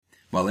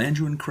While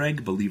Andrew and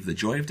Craig believe the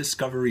joy of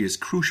discovery is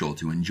crucial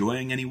to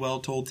enjoying any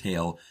well-told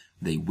tale,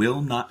 they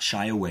will not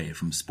shy away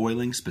from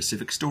spoiling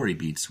specific story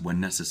beats when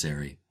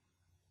necessary.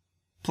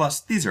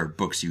 Plus, these are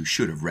books you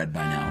should have read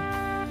by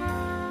now.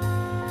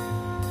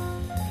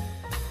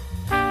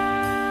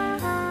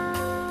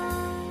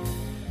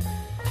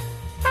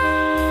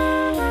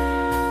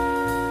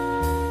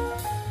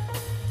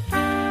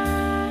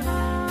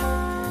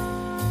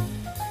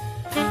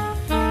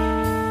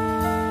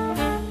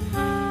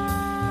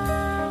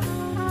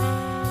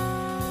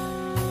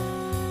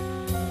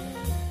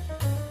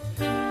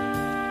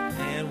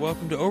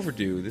 Welcome to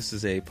Overdue. This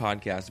is a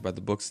podcast about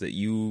the books that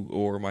you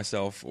or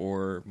myself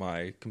or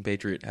my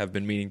compatriot have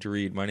been meaning to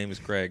read. My name is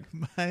Craig.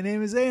 My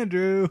name is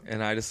Andrew.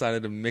 And I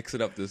decided to mix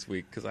it up this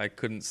week because I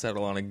couldn't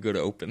settle on a good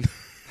open.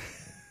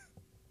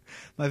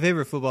 My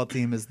favorite football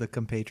team is the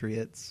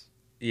Compatriots.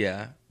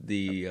 Yeah,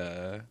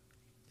 the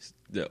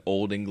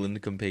Old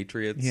England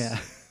Compatriots. Yeah.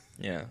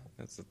 Yeah,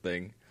 that's the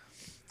thing.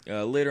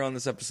 Later on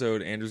this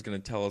episode, Andrew's going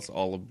to tell us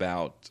all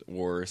about,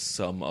 or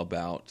some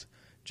about,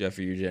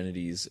 Jeffrey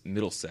Eugenides'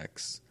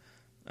 Middlesex.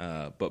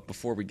 But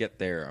before we get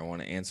there, I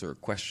want to answer a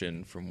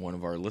question from one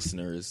of our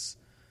listeners.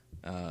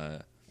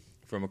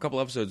 From a couple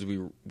episodes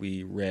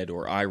we read,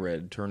 or I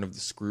read, Turn of the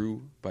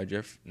Screw by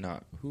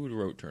who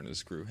wrote Turn of the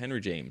Screw?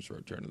 Henry James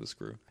wrote Turn of the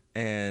Screw.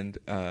 And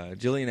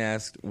Jillian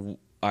asked,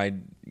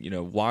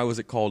 why was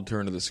it called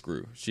Turn of the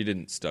Screw? She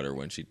didn't stutter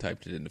when she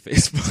typed it into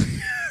Facebook.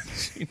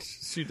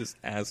 She just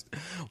asked,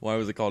 why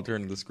was it called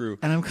Turn of the Screw?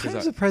 And I'm kind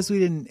of surprised we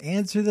didn't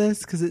answer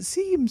this because it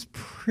seems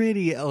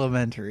pretty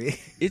elementary.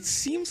 It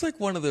seems like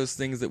one of those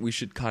things that we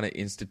should kind of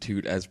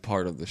institute as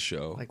part of the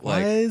show. Like,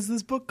 why is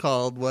this book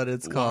called what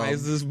it's called? Why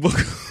is this book?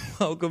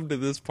 Welcome to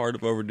this part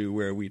of Overdue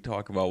where we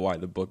talk about why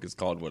the book is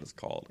called what it's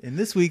called. In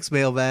this week's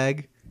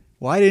mailbag,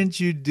 why didn't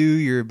you do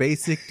your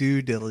basic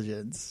due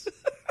diligence?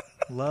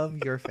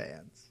 Love your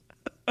fans.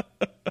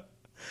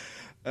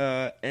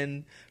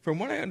 And from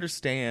what I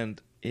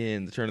understand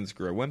in the Turn of the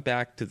Screw, I went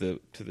back to the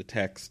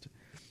text,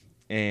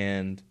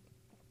 and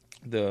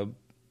the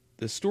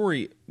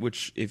story,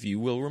 which if you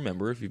will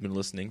remember, if you've been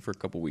listening for a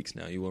couple weeks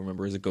now, you will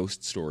remember is a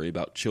ghost story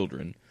about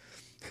children,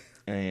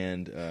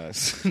 and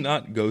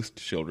not ghost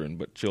children,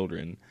 but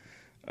children,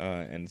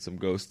 and some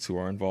ghosts who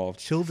are involved.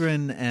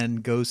 Children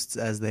and ghosts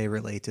as they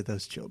relate to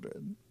those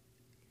children.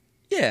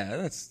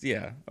 Yeah,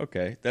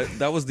 okay.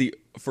 That was the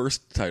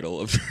first title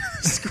of Turn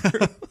of the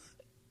Screw.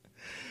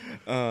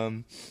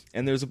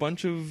 And there's a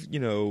bunch of,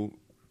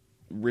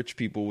 rich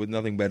people with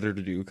nothing better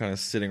to do kind of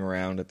sitting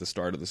around at the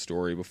start of the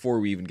story before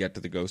we even get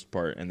to the ghost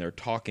part, and they're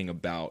talking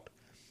about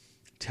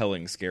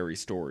telling scary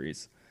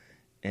stories.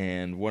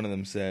 And one of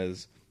them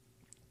says,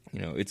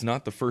 it's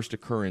not the first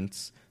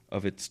occurrence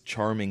of its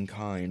charming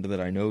kind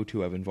that I know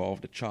to have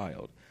involved a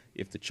child.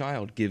 If the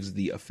child gives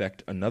the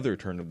effect another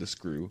turn of the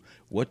screw,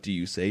 what do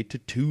you say to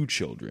two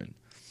children?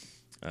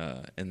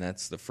 And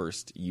that's the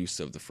first use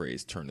of the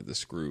phrase turn of the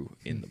screw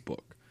in the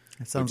book.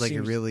 It sounds like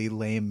a really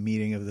lame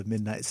meeting of the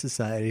Midnight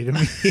Society to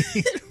me.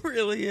 It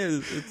really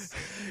is.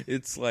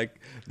 It's like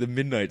the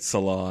Midnight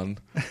Salon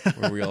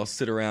where we all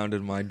sit around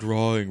in my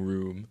drawing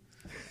room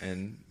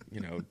and,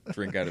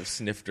 drink out of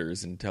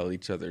snifters and tell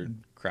each other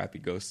crappy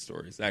ghost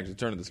stories. Actually,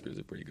 Turn of the Screw is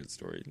a pretty good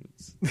story.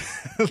 It's,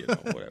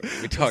 whatever.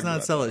 Let's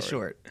not sell it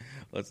short.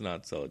 Let's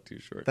not sell it too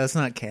short. That's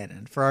not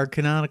canon. For our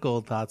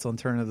canonical thoughts on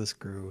Turn of the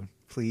Screw,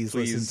 please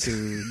listen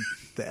to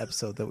the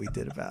episode that we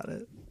did about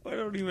it. I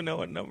don't even know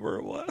what number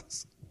it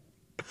was.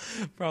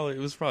 It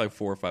was probably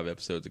 4 or 5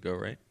 episodes ago,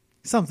 right?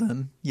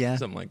 Something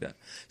like that.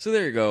 So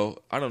there you go.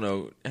 I don't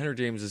know. Henry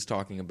James is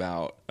talking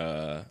about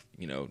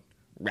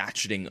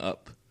ratcheting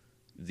up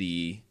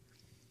the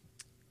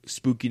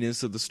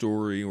spookiness of the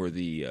story, or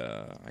the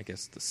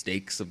the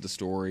stakes of the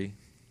story,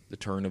 the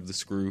turn of the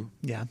screw.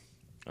 Yeah.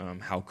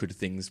 How could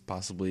things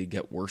possibly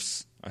get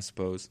worse, I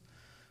suppose?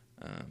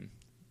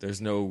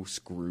 There's no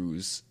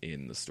screws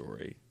in the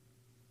story,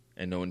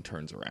 and no one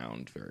turns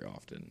around very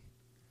often.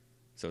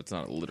 So it's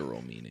not a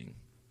literal meaning.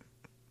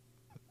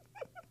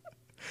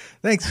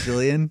 Thanks,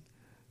 Jillian.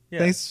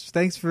 Yeah.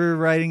 Thanks for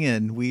writing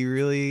in. We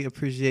really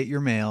appreciate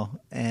your mail,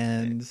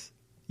 and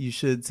you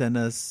should send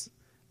us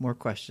more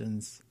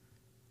questions.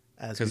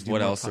 Because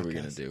what else are we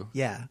going to do?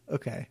 Yeah.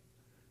 Okay.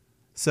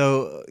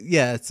 So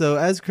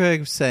as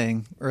Craig was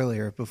saying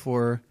earlier,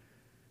 before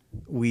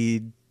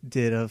we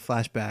did a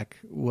flashback,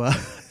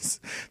 was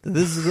that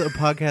this is a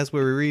podcast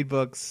where we read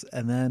books,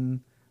 and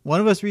then one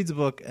of us reads a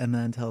book and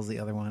then tells the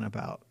other one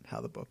about how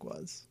the book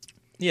was.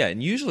 Yeah,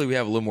 and usually we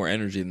have a little more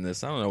energy than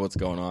this. I don't know what's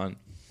going on.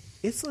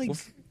 It's like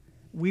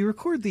we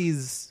record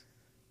these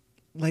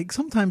like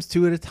sometimes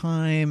 2 at a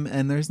time,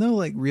 and there's no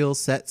like real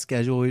set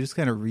schedule. We just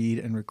kind of read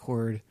and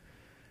record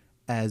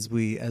as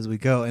we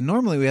go. And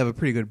normally we have a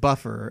pretty good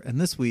buffer,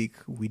 and this week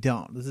we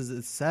don't.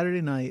 It's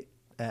Saturday night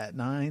at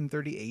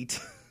 9:38.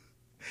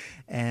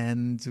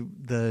 And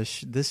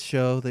this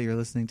show that you're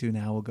listening to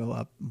now will go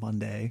up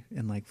Monday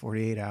in like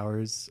 48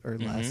 hours or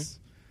less.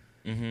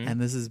 And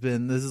this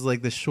is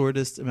like the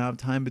shortest amount of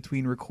time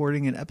between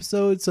recording an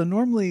episode. So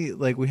normally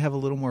like we have a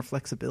little more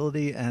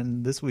flexibility,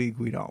 and this week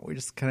we don't. We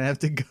just kind of have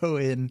to go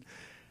in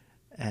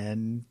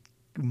and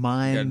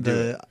mine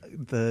the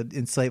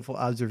insightful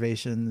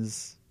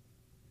observations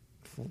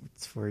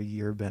for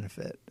your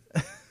benefit.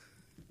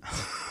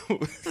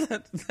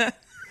 That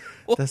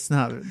was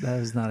not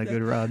a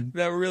good run.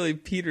 That really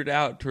petered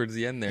out towards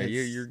the end there.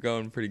 You're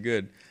going pretty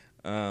good.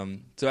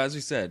 So as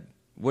we said,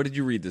 what did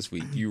you read this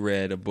week? You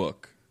read a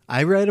book.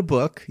 I read a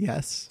book,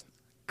 yes.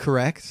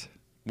 Correct.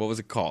 What was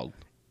it called?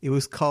 It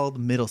was called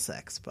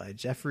Middlesex by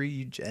Jeffrey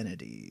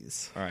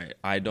Eugenides. All right.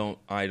 I don't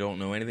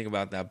know anything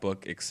about that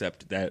book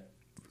except that,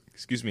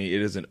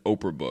 it is an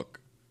Oprah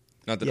book.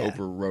 Not that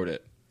Oprah wrote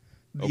it.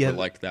 Oprah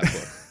liked that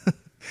book.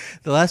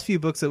 The last few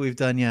books that we've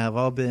done, have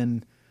all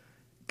been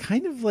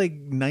kind of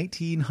like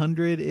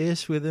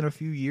 1900-ish within a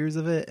few years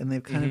of it, and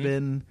they've kind of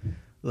been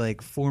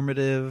like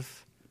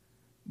formative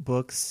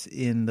books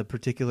in the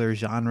particular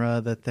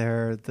genre that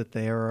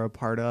they are a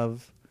part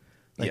of.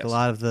 Like a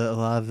lot of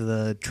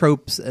the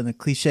tropes and the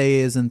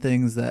cliches and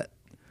things that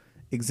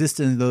exist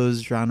in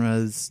those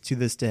genres to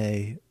this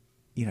day,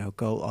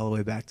 go all the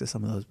way back to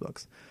some of those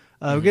books.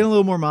 We're getting a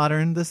little more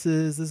modern. This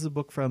is a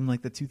book from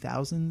like the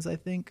 2000s, I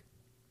think.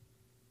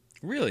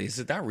 Really? Is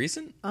it that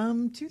recent?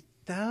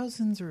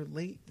 2000s or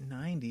late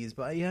 90s,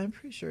 but yeah, I'm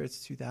pretty sure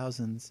it's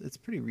 2000s. It's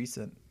pretty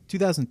recent.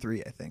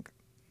 2003, I think.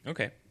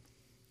 Okay.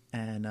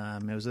 And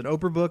it was an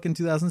Oprah book in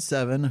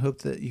 2007. I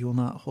hope that you will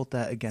not hold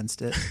that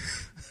against it.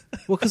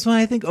 Well, because when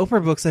I think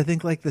Oprah books, I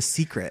think like The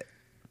Secret.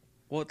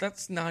 Well,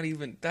 that's not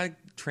even...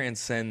 That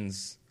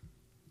transcends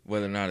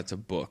whether or not it's a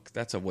book.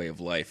 That's a way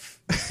of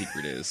life, The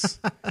Secret is.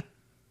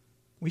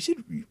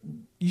 You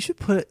should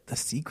put The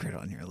Secret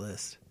on your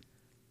list.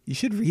 You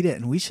should read it,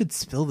 and we should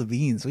spill the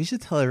beans. We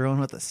should tell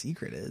everyone what The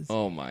Secret is.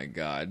 Oh, my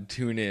God.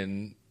 Tune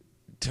in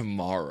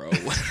tomorrow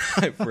when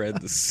I've read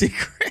The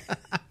Secret.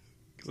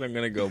 Because I'm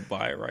going to go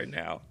buy it right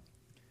now.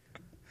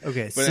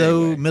 Okay, But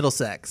so anyway.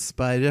 Middlesex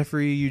by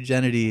Jeffrey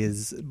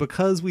Eugenides.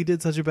 Because we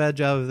did such a bad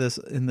job of this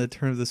in the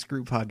Turn of the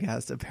Screw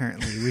podcast,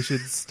 apparently, we should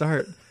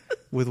start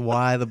with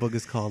why the book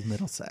is called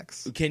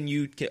Middlesex.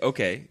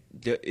 Okay.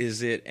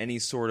 Is it any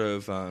sort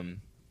of...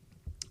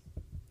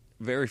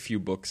 very few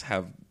books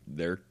have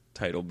their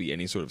title be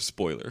any sort of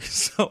spoiler.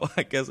 So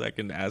I guess I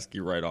can ask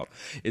you right off.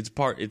 It's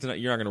not,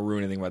 you're not going to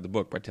ruin anything about the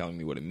book by telling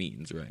me what it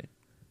means, right?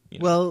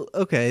 Well,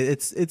 okay,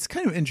 it's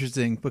kind of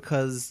interesting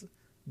because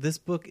this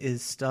book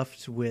is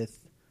stuffed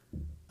with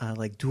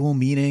like dual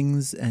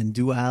meanings and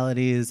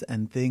dualities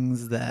and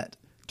things that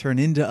turn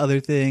into other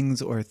things,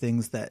 or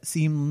things that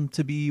seem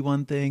to be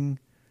one thing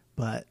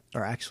but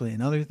are actually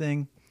another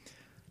thing.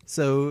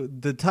 So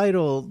the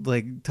title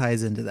like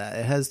ties into that.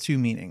 It has two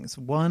meanings.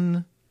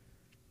 One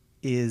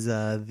is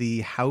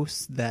the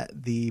house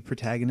that the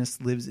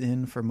protagonist lives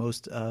in for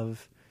most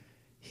of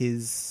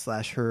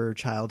his/her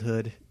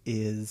childhood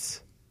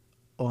is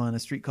on a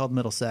street called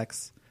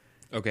Middlesex.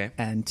 Okay.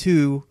 And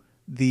two,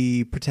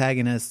 the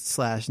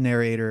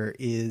protagonist/narrator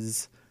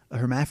is a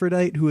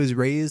hermaphrodite who is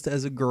raised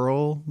as a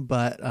girl,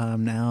 but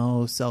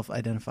now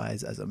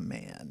self-identifies as a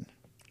man.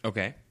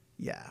 Okay.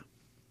 Yeah.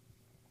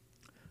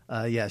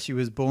 She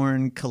was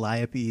born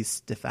Calliope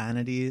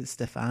Stephanides.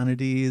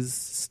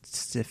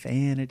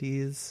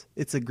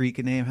 It's a Greek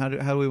name. How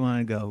do we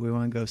want to go? We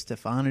want to go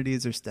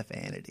Stephanides or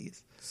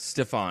Stephanides?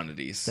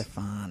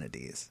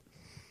 Stephanides.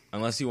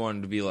 Unless you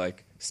wanted to be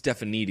like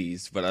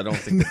Stephanides, but I don't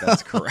think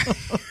that's correct.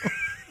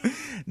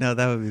 No,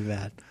 that would be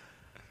bad.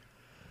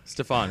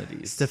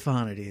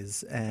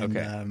 Stephanides. And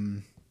okay.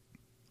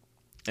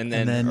 And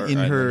then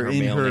her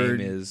male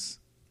name is.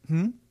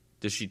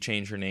 Does she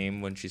change her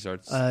name when she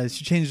starts?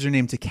 She changes her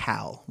name to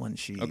Cal when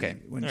she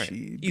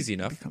Easy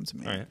enough. becomes a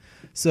man. All right.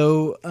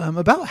 So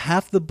about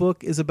half the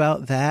book is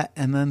about that,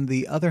 and then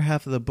the other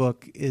half of the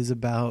book is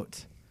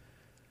about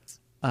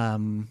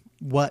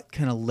what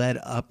kind of led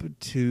up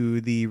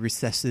to the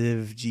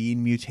recessive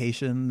gene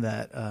mutation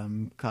that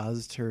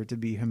caused her to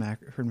be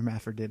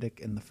hermaphroditic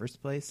in the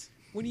first place.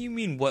 What do you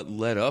mean? What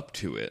led up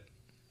to it?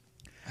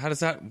 How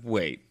does that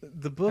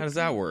The book How does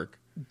that work?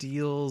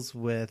 Deals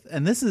with,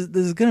 and this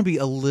is going to be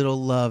a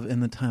little love in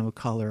the time of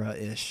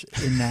cholera-ish,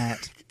 in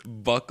that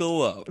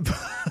buckle up.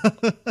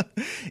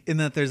 In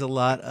that there's a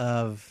lot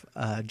of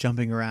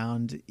jumping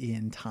around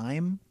in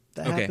time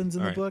that happens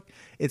in the book.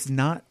 It's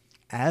not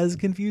as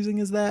confusing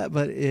as that,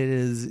 but it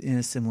is in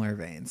a similar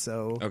vein.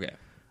 So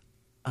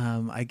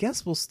I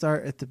guess we'll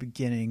start at the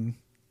beginning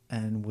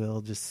and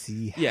we'll just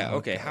see how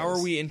it goes. How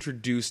are we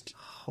introduced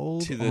to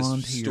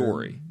this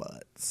story? Your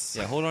butts.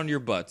 Yeah, hold on to your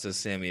butts, as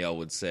Samuel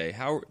would say.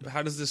 How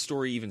does this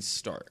story even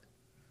start?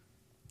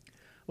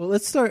 Well,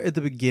 let's start at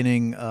the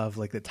beginning of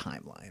like the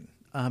timeline.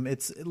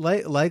 It's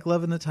like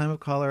Love in the Time of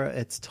Cholera.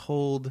 It's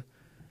told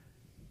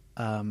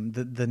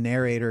the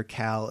narrator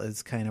Cal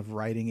is kind of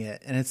writing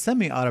it, and it's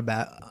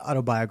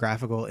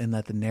semi-autobiographical in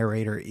that the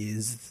narrator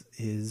is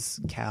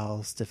Cal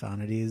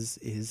Stephanides,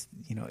 is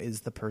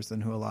the person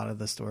who a lot of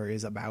the story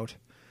is about.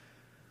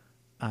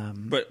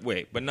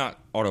 But not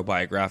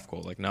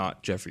autobiographical, like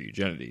not Jeffrey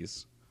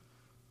Eugenides.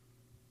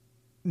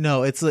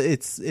 No,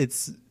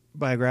 it's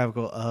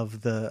biographical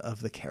of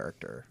the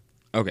character.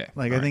 Okay.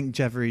 Like all I right. think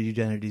Jeffrey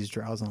Eugenides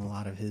draws on a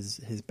lot of his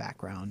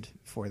background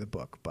for the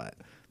book, but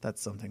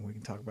that's something we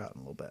can talk about in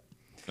a little bit.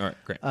 All right,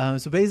 great.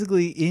 So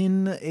basically,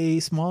 in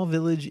a small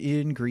village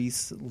in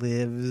Greece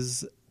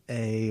lives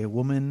a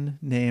woman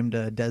named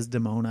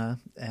Desdemona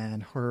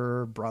and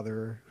her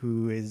brother,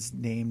 who is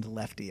named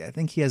Lefty. I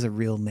think he has a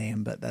real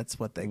name, but that's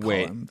what they call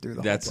him through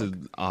the that's whole book.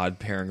 an odd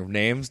pairing of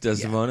names,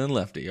 Desdemona and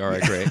Lefty. All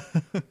right, great.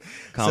 So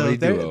Comedy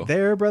duo.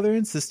 they're brother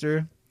and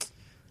sister,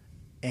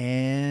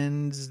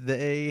 and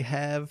they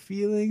have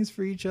feelings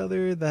for each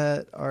other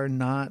that are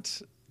not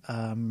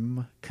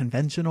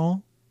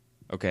conventional.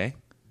 Okay.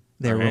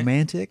 They're All right.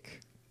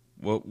 romantic.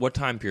 What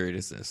time period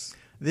is this?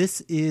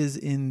 This is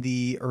in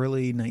the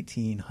early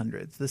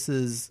 1900s. This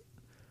is,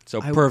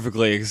 So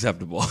perfectly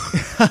acceptable.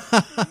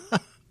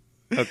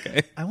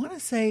 Okay. I want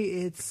to say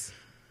it's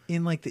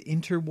in like the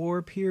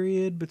interwar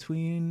period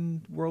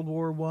between World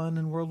War One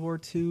and World War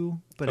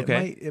Two, but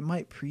Okay. it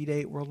might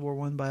predate World War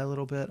One by a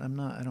little bit.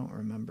 I don't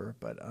remember,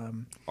 but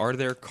Are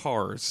there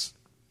cars?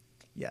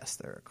 yes,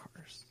 there are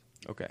cars.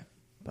 Okay.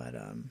 But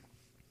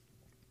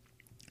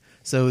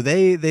so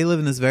they live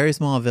in this very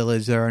small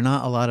village. There are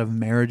not a lot of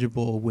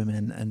marriageable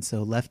women, and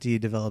so Lefty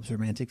develops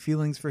romantic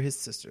feelings for his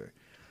sister.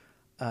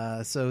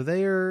 So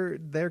they're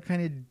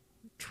kind of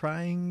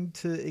trying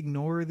to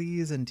ignore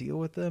these and deal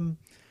with them,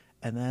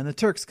 and then the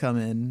Turks come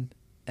in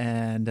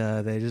and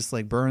they just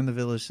like burn the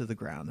village to the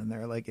ground, and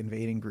they're like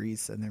invading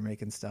Greece and they're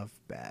making stuff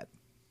bad.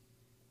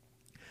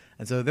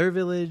 And so their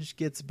village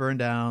gets burned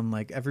down.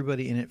 Like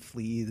everybody in it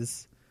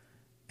flees.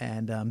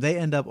 And they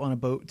end up on a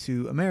boat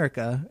to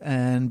America,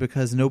 and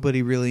because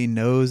nobody really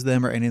knows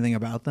them or anything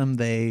about them,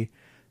 they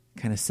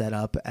kind of set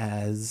up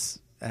as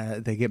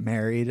they get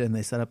married, and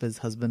they set up as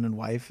husband and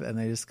wife, and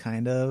they just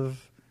kind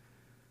of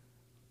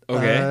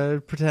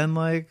pretend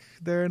like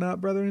they're not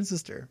brother and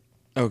sister.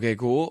 Okay,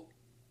 cool.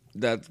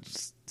 That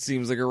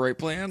seems like a right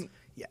plan.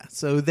 Yeah,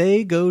 so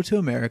they go to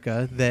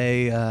America.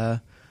 They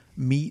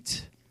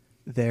meet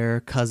their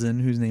cousin,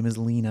 whose name is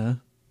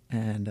Lena,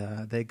 and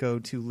they go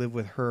to live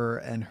with her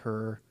and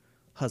her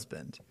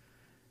husband.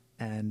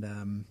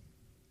 And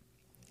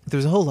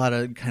there's a whole lot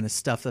of kind of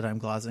stuff that I'm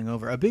glossing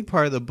over. A big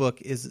part of the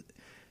book is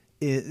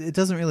it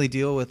doesn't really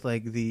deal with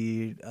like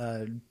the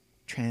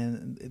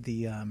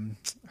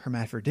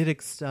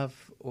hermaphroditic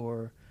stuff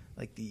or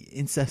like the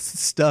incest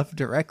stuff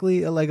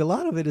directly. Like a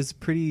lot of it is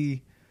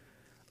pretty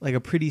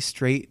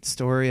straight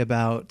story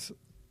about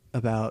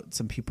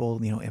some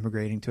people,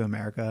 immigrating to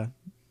America.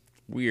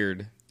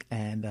 Weird.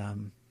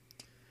 And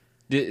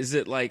Is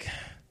it like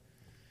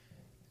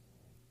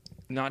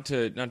not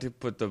to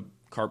put the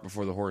cart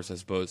before the horse, I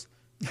suppose,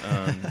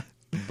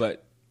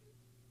 but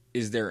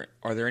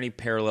are there any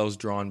parallels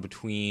drawn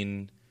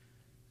between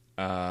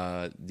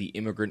the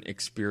immigrant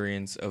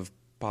experience of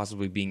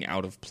possibly being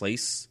out of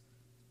place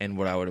and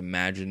what I would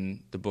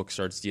imagine the book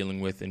starts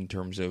dealing with in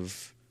terms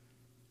of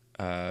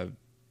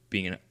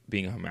being a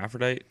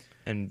hermaphrodite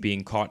and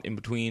being caught in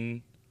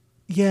between?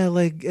 yeah,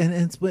 like, and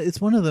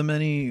it's one of the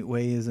many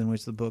ways in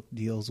which the book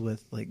deals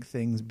with like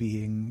things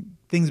being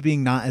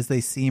not as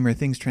they seem, or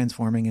things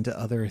transforming into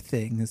other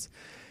things.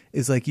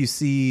 Is like you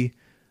see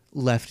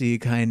Lefty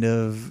kind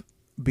of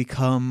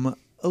become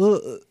a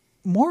little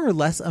more or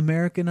less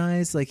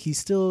Americanized. Like he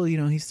still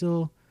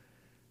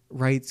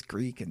writes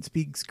Greek and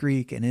speaks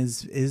Greek and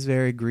is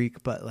very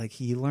Greek, but like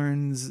he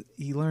learns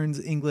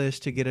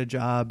English to get a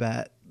job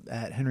at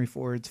Henry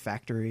Ford's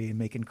factory and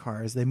making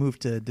cars. They move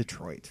to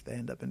Detroit. They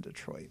end up in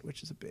Detroit,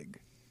 which is a big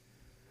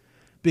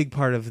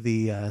part of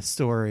the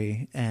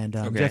story. And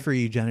Jeffrey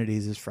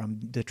Eugenides is from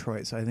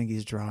Detroit, so I think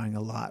he's drawing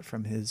a lot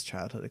from his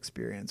childhood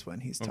experience when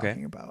he's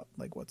talking about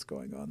like what's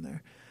going on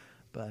there.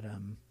 But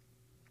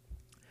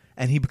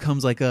and he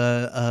becomes like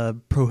a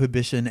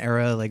Prohibition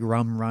era like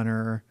rum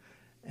runner,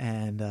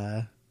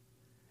 and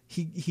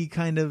he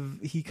kind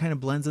of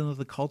blends in with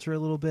the culture a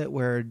little bit,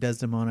 where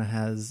Desdemona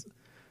has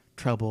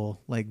trouble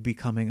like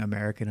becoming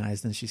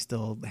Americanized, and she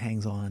still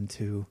hangs on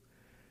to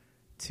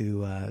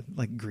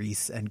like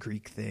Greece and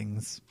Greek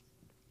things.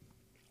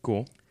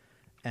 Cool.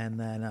 And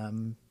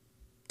then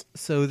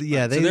So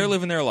they're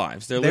living their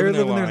lives. They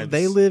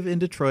live in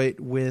Detroit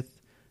with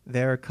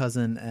their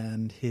cousin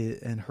and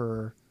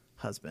her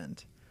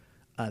husband.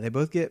 They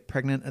both get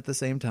pregnant at the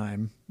same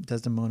time.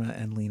 Desdemona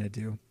and Lena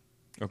do.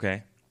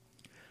 Okay.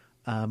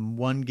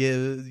 Desdemona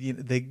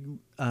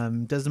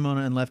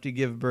and Lefty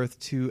give birth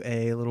to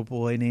a little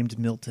boy named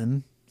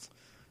Milton,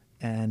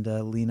 and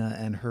Lena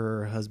and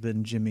her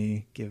husband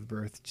Jimmy give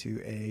birth to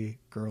a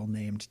girl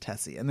named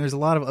Tessie. And there's a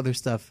lot of other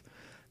stuff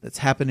that's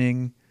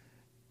happening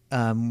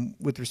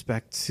with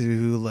respect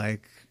to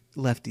like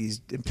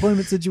Lefty's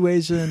employment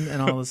situation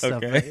and all this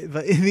stuff. Okay.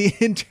 But in the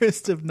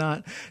interest of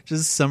not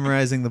just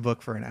summarizing the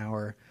book for an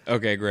hour.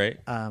 Okay, great.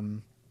 Are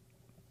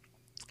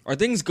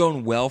things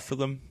going well for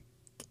them?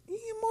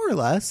 More or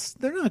less.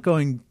 They're not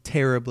going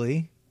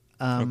terribly.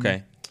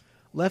 Okay.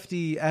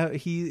 Lefty,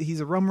 he's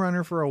a rum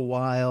runner for a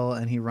while,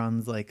 and he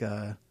runs like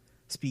a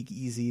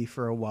speakeasy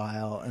for a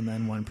while, and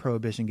then when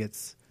Prohibition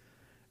gets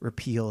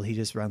repealed. He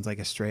just runs like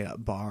a straight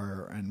up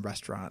bar and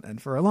restaurant,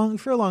 and for a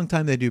long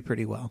time they do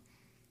pretty well.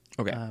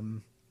 Okay.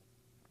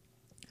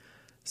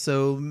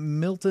 So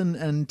Milton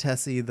and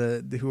Tessie,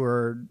 who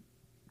are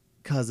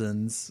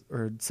cousins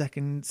or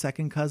second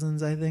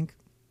cousins, I think.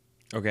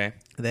 Okay.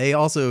 They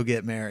also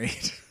get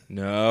married.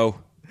 No.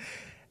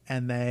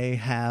 And they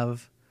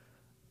have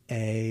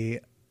a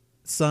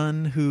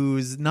son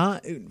who's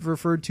not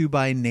referred to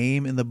by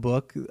name in the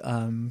book.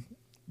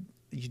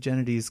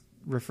 Eugenides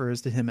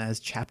refers to him as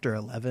Chapter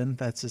 11.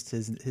 That's just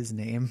his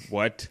name.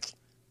 What?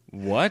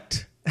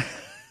 What?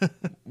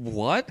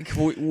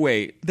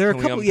 Wait. There are a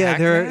couple. Yeah,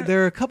 that?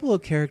 there are a couple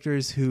of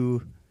characters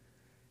who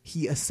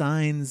he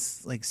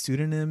assigns like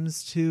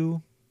pseudonyms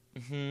to.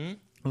 Mm-hmm.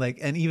 Like,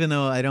 and even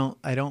though I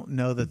don't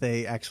know that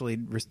they actually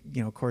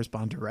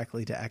correspond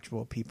directly to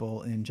actual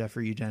people in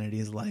Jeffrey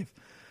Eugenides' life,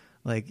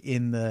 like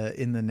in the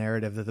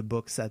narrative that the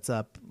book sets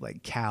up,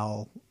 like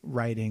Cal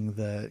writing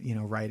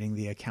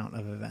the account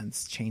of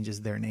events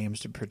changes their names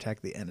to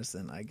protect the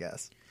innocent, I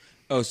guess.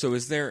 Oh, so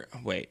is there?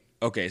 Wait.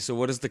 Okay, so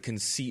what is the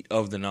conceit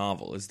of the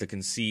novel? Is the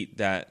conceit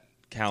that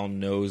Cal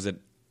knows that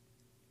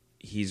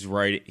he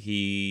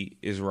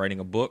is writing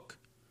a book?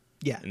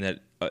 Yeah,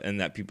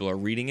 and that people are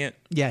reading it?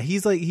 Yeah,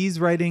 he's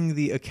writing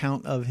the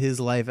account of his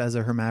life as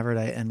a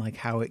hermaphrodite and like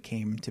how it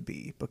came to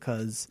be,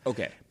 because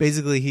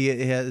basically he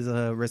has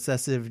a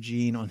recessive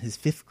gene on his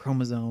 5th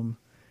chromosome,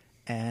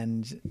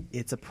 and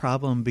it's a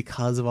problem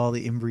because of all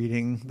the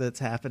inbreeding that's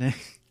happening.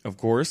 Of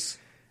course.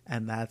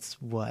 And that's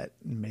what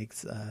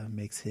makes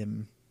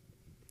him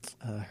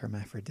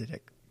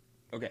hermaphroditic.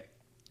 Okay.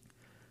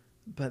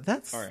 But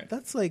that's all right.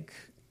 That's like,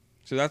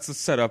 so that's the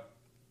setup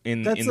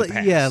in the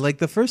past. Yeah, like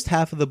the first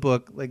half of the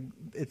book, like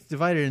it's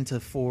divided into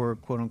 4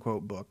 quote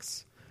unquote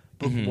books.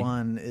 Book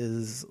 1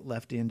 is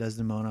Lefty and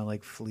Desdemona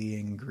like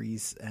fleeing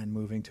Greece and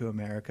moving to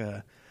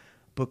America.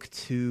 Book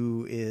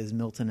 2 is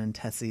Milton and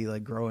Tessie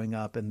like growing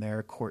up in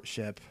their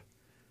courtship.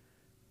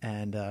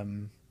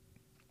 And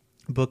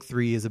book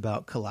 3 is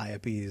about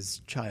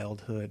Calliope's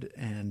childhood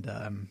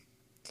and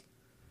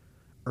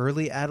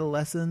early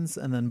adolescence,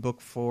 and then book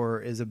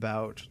 4 is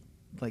about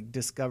like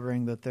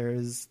discovering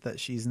that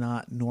she's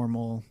not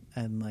normal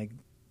and like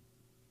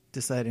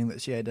deciding that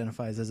she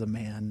identifies as a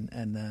man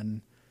and then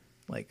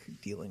like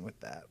dealing with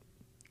that.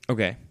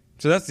 Okay.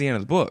 So that's the end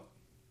of the book.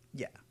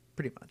 Yeah,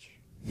 pretty much.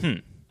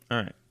 All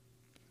right.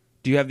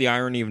 Do you have the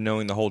irony of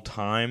knowing the whole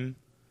time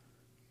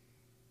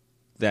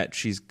that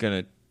she's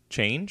going to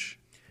change?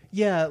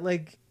 Yeah,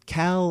 like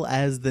Cal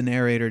as the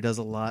narrator does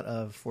a lot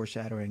of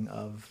foreshadowing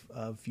of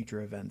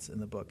future events in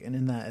the book. And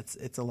in that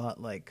it's a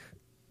lot like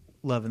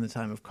Love in the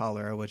Time of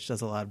Cholera, which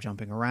does a lot of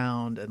jumping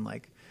around and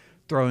like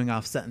throwing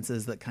off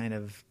sentences that kind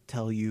of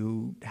tell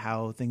you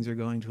how things are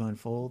going to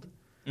unfold.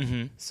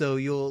 Mm-hmm. So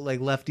you'll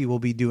like Lefty will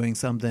be doing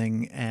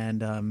something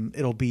and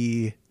it'll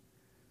be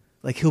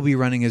like he'll be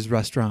running his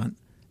restaurant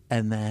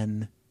and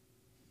then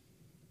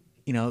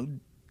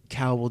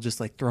Cal will just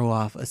like throw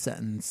off a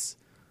sentence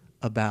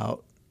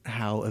about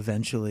how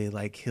eventually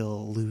like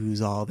he'll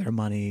lose all their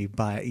money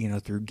by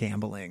through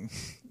gambling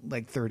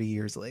like 30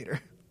 years later.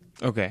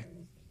 Okay.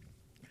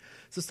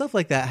 So stuff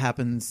like that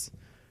happens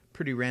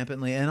pretty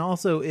rampantly. And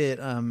also it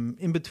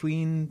in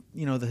between,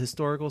 the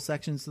historical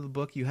sections of the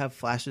book, you have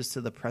flashes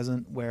to the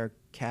present where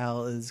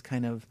Cal is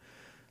kind of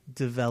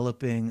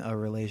developing a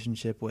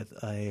relationship with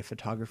a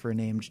photographer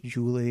named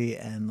Julie,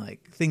 and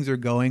like things are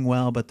going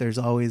well, but there's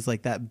always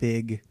like that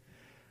big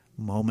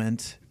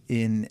moment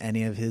in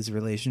any of his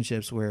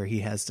relationships where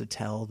he has to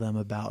tell them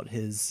about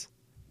his,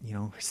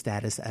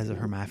 status as a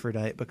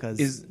hermaphrodite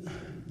because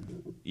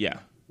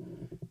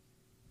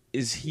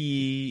is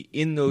he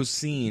in those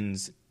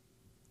scenes?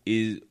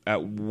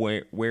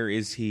 Where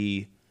is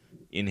he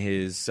in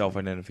his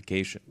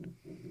self-identification?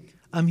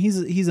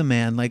 He's a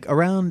man. Like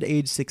around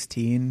age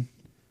 16,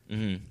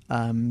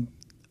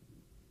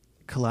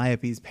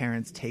 Calliope's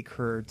parents take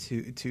her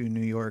to New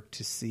York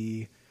to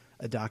see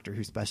a doctor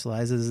who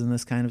specializes in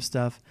this kind of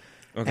stuff.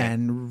 Okay.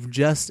 And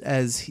just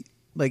as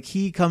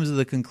he comes to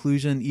the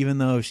conclusion, even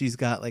though she's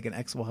got like an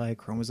XY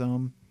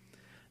chromosome,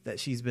 that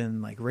she's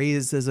been like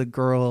raised as a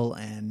girl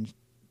and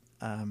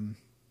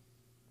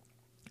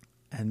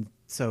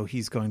so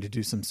he's going to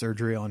do some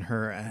surgery on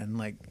her and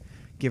like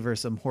give her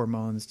some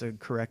hormones to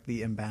correct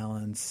the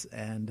imbalance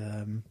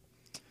and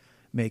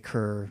make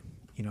her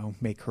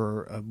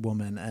a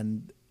woman.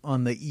 And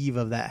on the eve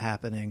of that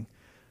happening,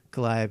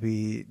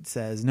 Calliope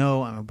says,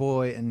 "No, I'm a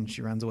boy," and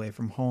she runs away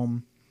from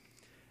home.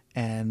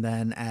 And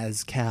then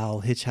as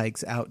Cal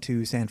hitchhikes out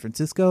to San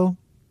Francisco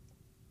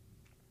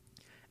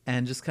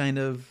and just kind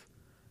of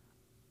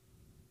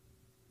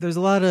there's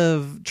a lot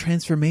of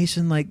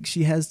transformation. Like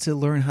she has to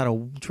learn how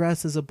to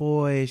dress as a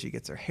boy. She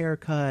gets her hair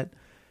cut.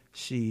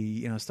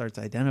 She, starts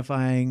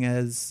identifying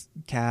as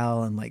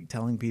Cal and like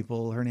telling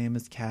people her name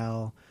is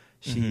Cal.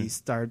 She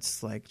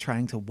starts like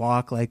trying to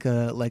walk like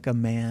a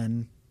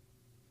man.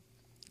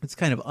 It's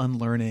kind of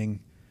unlearning,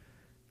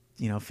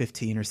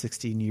 15 or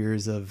 16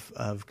 years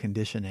of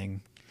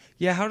conditioning.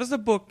 Yeah. How does the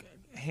book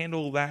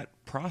handle that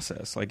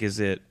process? Like, is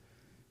it,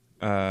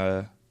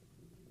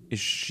 is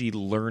she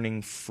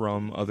learning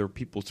from other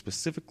people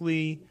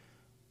specifically,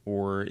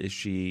 or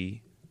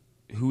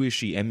who is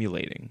she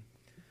emulating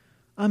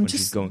when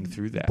just she's going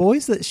through that?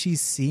 Boys that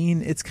she's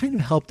seen, it's kind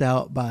of helped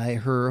out by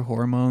her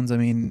hormones. I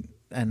mean,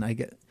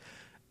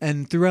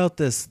 and throughout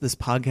this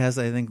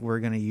podcast, I think we're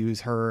going to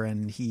use her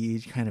and he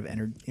kind of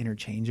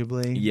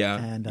interchangeably.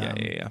 Yeah. And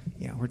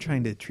Yeah, we're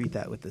trying to treat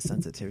that with the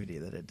sensitivity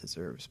that it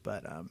deserves.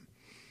 But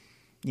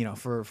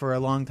for a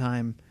long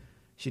time,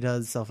 she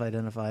does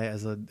self-identify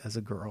as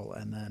a girl,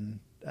 and then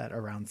at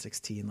around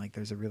 16, like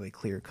there's a really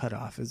clear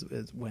cutoff is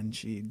when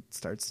she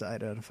starts to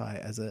identify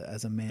as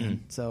a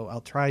man. So I'll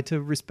try to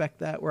respect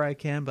that where I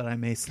can, but I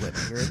may slip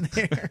here and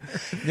there.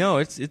 No,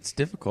 it's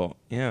difficult.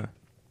 Yeah.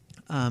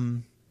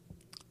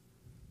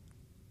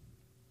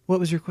 What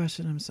was your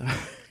question? I'm sorry.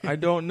 I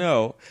don't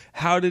know.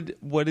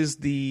 What is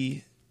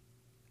the,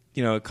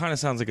 it kind of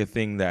sounds like a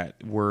thing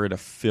that where a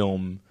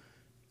film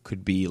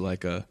could be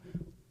like a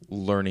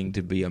learning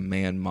to be a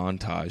man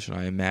montage, and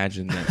I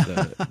imagine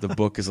that the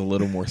book is a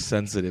little more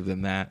sensitive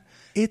than that.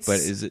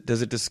 Does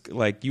it just,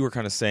 like you were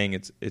kind of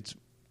saying, it's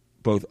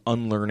both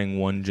unlearning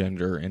one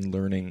gender and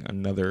learning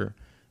another?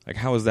 Like,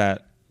 how is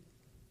that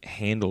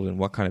handled in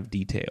what kind of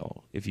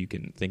detail, if you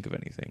can think of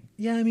anything?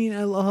 Yeah, I mean,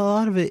 a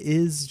lot of it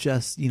is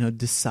just,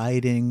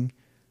 deciding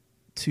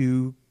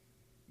to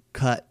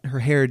cut her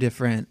hair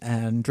different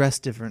and dress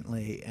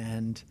differently,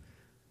 and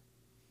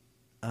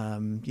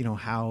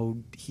how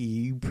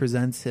he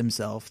presents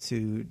himself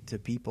to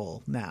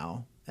people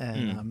now,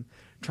 and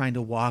trying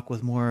to walk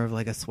with more of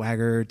like a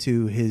swagger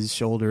to his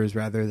shoulders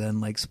rather than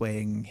like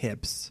swaying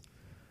hips.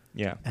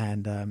 Yeah.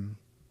 And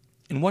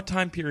in what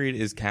time period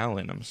is Cal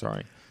in? I'm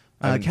sorry,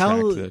 I haven't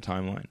Cal, tracked the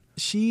timeline.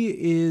 He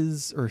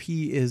is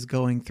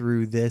going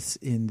through this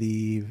in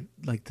the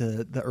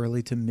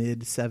early to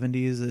mid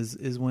 70s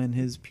is when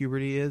his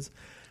puberty is.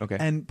 Okay.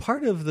 And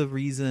part of the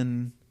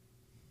reason,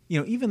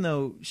 even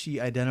though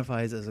she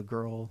identifies as a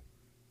girl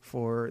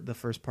for the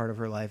first part of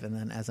her life and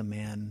then as a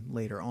man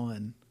later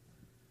on,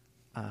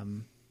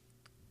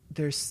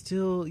 there's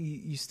still,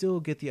 you still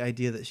get the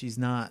idea that he's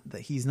not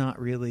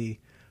really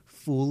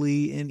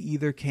fully in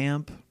either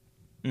camp.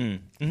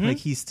 Mm-hmm. Like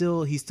he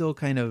still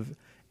kind of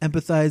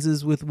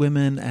empathizes with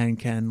women and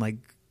can like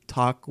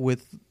talk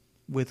with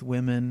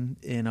women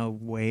in a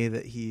way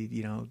that he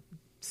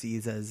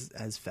sees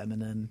as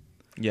feminine.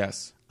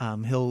 Yes.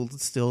 He'll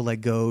still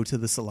like go to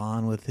the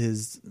salon with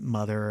his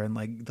mother and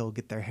like they'll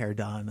get their hair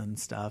done and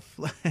stuff.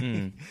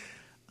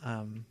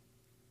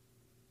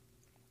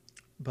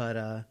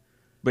 But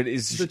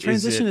the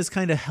transition is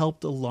kind of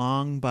helped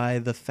along by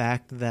the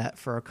fact that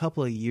for a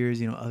couple of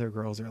years, other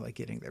girls are like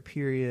getting their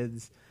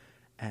periods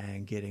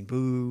and getting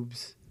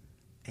boobs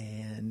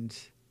and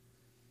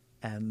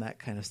that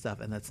kind of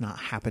stuff, and that's not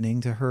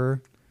happening to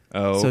her.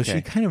 Oh, okay. So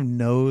she kind of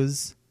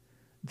knows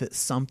that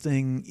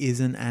something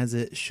isn't as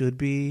it should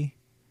be,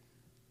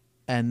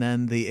 and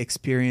then the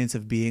experience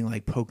of being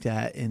like poked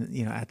at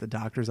at the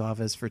doctor's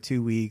office for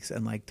 2 weeks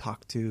and like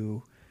talked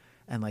to,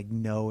 and like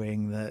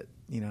knowing that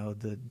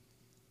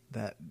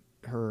that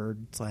her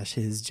 /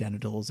 his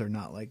genitals are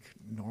not like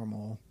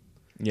normal.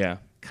 Yeah.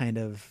 Kind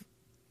of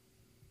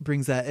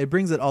brings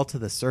it all to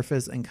the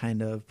surface and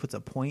kind of puts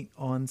a point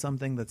on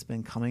something that's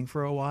been coming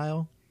for a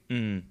while.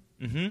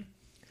 Mm-hmm.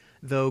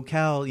 Though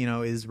Cal,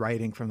 is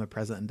writing from the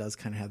present and does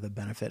kind of have the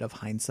benefit of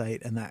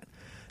hindsight, and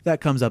that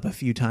comes up a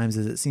few times,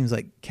 as it seems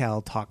like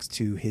Cal talks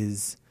to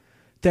his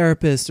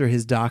therapist or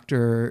his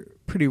doctor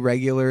pretty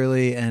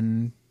regularly,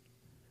 and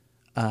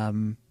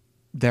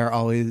they're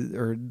always,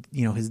 or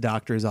his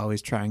doctor is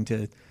always trying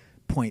to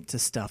point to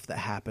stuff that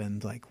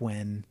happened, like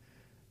when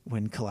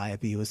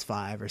Calliope was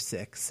 5 or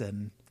 6,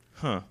 and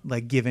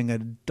like giving a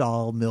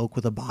doll milk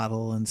with a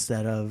bottle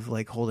instead of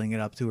like holding it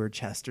up to her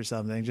chest or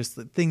something. Just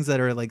things that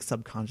are like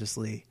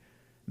subconsciously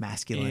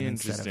masculine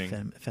instead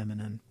of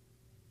feminine.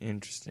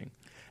 Interesting.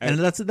 And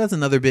that's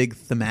another big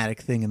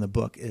thematic thing in the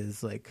book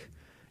is like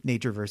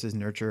nature versus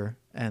nurture,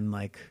 and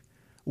like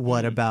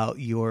what about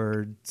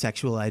your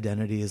sexual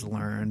identity is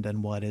learned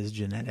and what is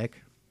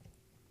genetic.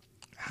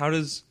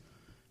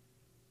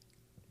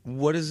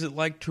 What is it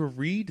like to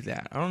read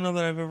that? I don't know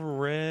that I've ever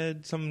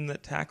read something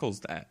that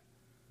tackles that.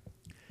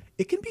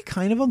 It can be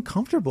kind of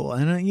uncomfortable,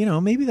 and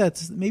maybe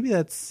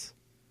that's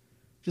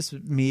just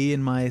me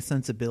and my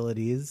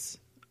sensibilities.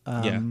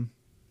 But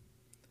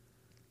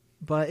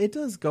it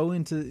does go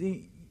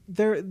into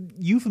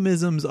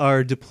euphemisms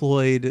are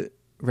deployed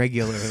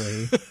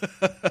regularly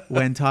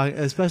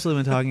especially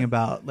when talking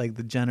about like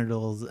the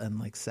genitals and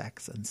like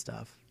sex and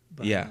stuff.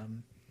 But,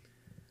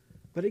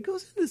 but it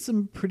goes into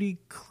some pretty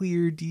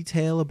clear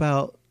detail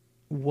about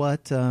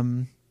what,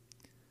 and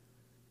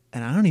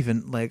I don't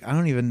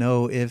even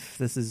know if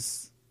this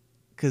is,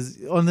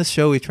 because on this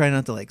show we try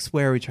not to like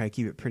swear. We try to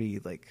keep it pretty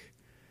like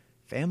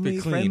family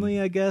friendly,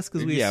 I guess,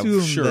 because we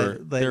assume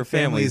that their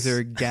families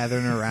are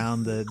gathering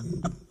around the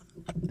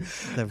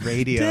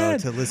radio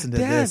to listen to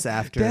this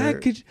after.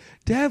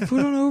 Dad, put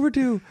on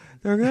Overdue.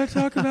 They're going to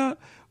talk about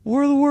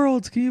War of the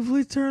Worlds. Can you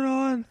please put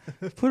on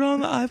the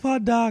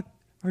iPod dock,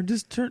 or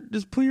just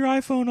put your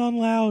iPhone on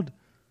loud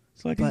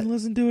So I can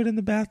listen to it in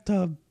the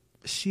bathtub.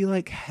 She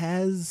like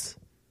has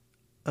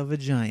a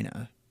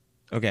vagina.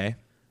 Okay.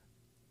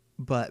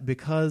 But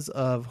because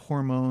of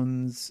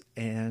hormones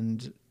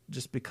and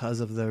just because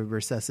of the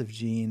recessive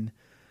gene,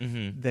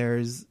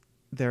 there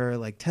are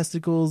like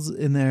testicles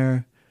in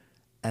there,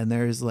 and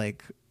there's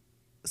like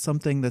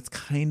something that's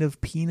kind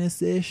of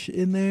penis-ish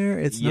in there.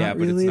 It's not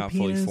really but it's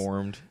not fully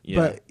formed. Yeah.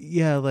 But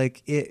yeah,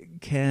 like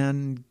it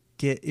can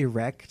get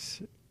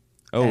erect.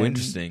 Oh,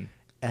 interesting.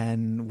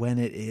 And when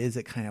it is,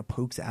 it kind of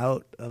pokes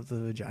out of the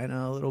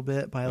vagina a little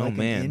bit by like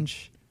an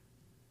inch.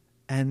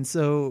 And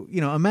so,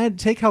 imagine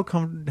take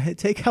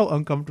how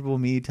uncomfortable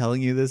me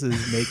telling you this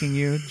is making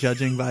you,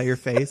 judging by your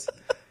face.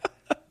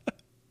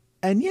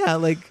 And yeah,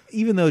 like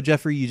even though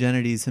Jeffrey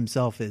Eugenides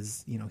himself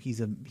is, he's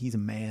a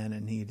man,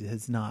 and he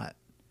has not,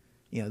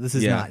 this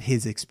is not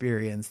his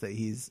experience that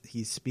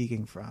he's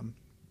speaking from.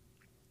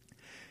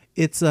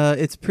 It's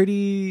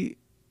pretty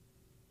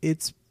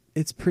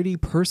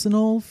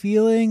personal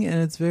feeling,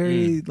 and it's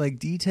very like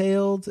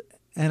detailed,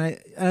 and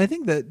I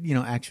think that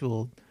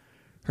actual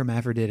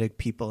hermaphroditic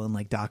people and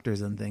like doctors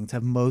and things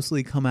have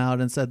mostly come out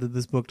and said that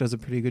this book does a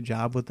pretty good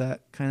job with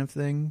that kind of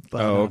thing.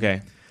 But,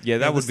 okay. Yeah,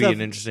 that would be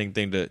an interesting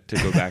thing to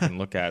go back and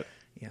look at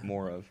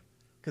more of.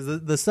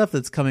 Because the stuff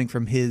that's coming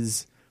from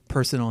his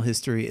personal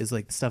history is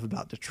like the stuff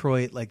about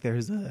Detroit. Like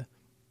there's a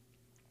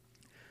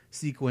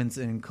sequence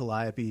in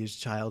Calliope's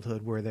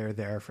childhood where they're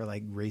there for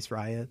like race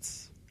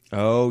riots.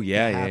 Oh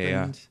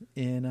yeah,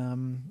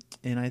 in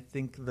I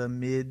think the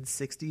mid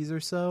 60s or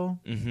so,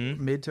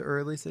 mid to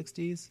early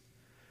 60s.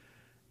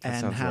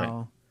 That and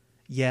how,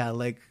 right.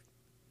 Like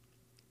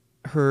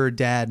her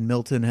dad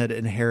Milton had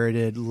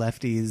inherited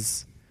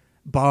Lefty's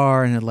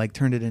bar and had like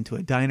turned it into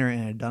a diner,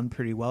 and had done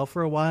pretty well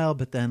for a while,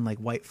 but then like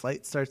white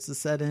flight starts to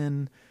set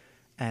in,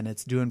 and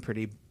it's doing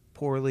pretty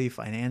poorly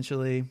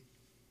financially.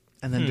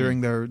 And then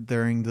during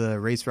the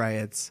race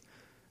riots,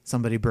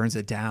 somebody burns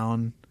it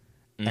down.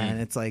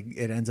 And it's like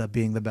it ends up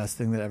being the best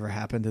thing that ever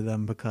happened to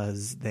them,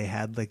 because they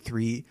had like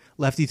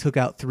Lefty took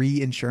out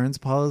 3 insurance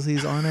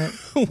policies on it.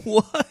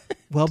 What?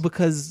 Well,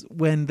 because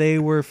when they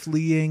were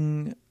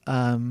fleeing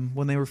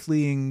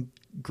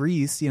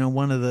Greece,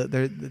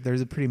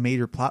 there's a pretty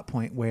major plot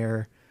point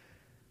where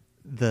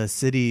the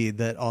city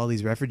that all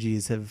these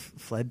refugees have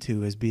fled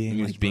to is being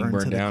burned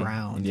to down. The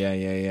ground.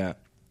 Yeah.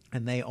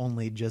 And they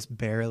only just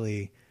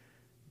barely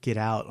get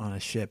out on a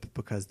ship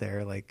because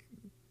they're like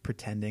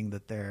pretending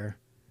that they're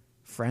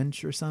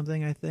French or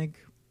something, I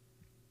think.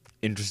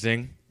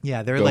 Interesting.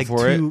 Yeah, they're like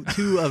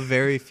two of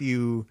very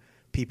few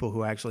people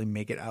who actually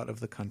make it out of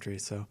the country.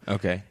 So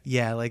okay.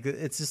 Yeah, like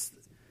it's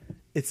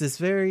this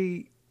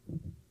very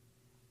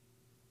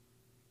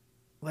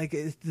like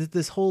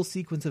this whole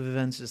sequence of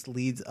events just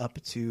leads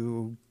up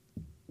to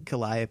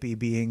Calliope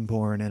being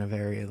born in a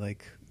very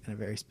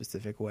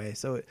specific way.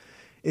 So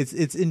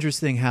it's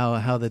interesting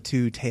how the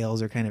two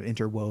tales are kind of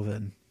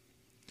interwoven.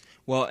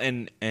 Well,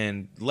 and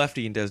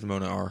Lefty and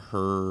Desdemona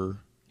are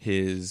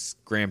his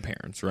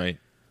grandparents, right?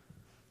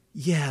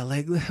 Yeah,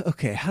 like,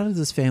 okay, how does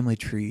this family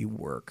tree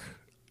work?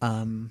 I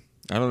don't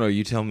know.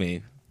 You tell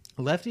me.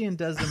 Lefty and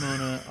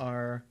Desdemona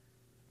are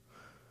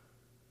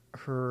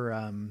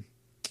her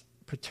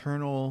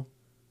paternal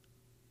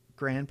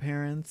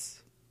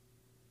grandparents.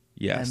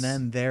 Yes. And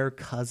then their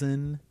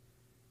cousin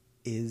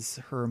is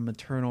her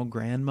maternal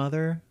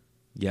grandmother.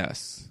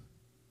 Yes.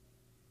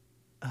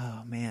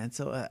 Oh man,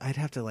 so I'd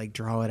have to like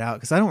draw it out,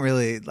 because I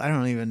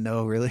don't even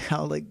know really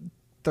how like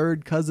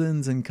third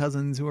cousins and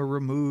cousins who are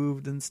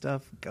removed and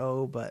stuff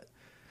go, but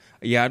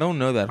yeah, I don't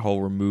know that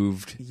whole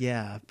removed.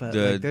 Yeah, but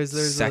the like, there's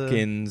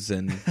seconds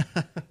and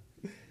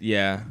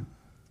yeah,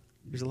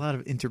 there's a lot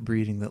of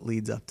interbreeding that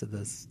leads up to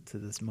this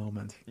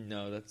moment.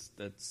 No, that's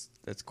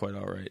quite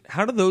all right.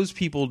 How do those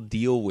people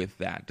deal with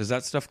that? Does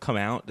that stuff come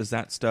out? Does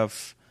that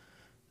stuff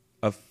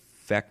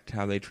affect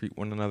how they treat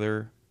one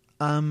another?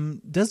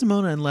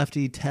 Desdemona and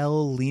Lefty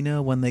tell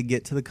Lena when they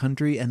get to the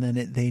country, and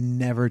then they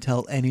never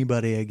tell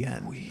anybody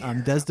again.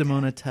 Weird.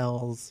 Desdemona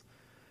tells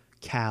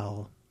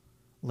Cal,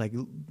 like,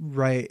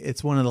 right,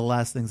 it's one of the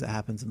last things that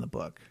happens in the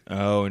book.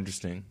 Oh,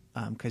 interesting.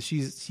 Because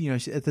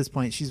she's, at this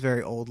point, she's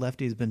very old.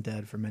 Lefty's been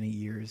dead for many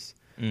years,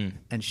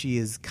 and she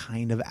is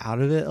kind of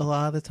out of it a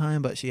lot of the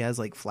time, but she has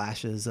like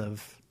flashes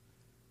of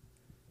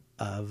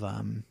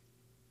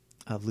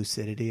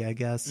lucidity, I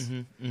guess.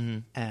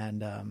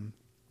 And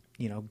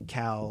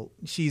Cal,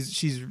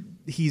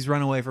 he's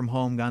run away from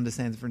home, gone to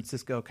San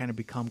Francisco, kind of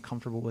become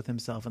comfortable with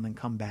himself, and then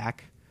come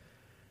back.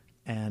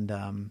 And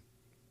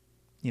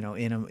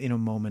in a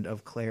moment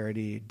of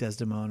clarity,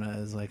 Desdemona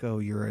is like, "Oh,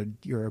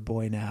 you're a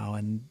boy now,"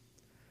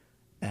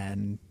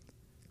 and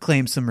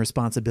claims some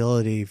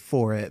responsibility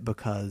for it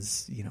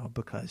because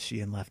she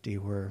and Lefty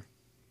were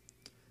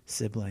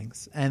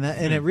siblings, and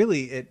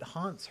it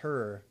haunts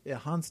her. It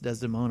haunts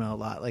Desdemona a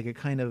lot. Like, it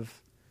kind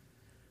of,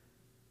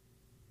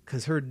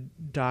 because her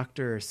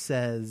doctor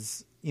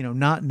says,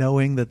 not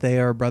knowing that they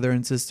are brother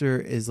and sister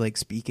is like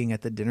speaking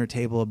at the dinner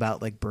table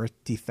about like birth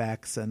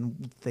defects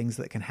and things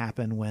that can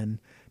happen when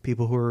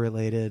people who are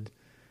related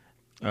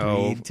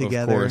breed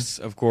together.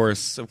 Of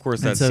course,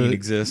 that scene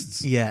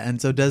exists. Yeah,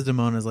 and so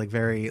Desdemona is like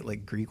very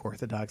like Greek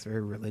Orthodox,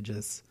 very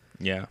religious.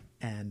 Yeah,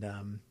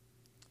 and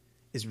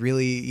is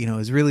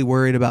really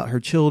worried about her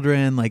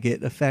children. Like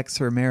it affects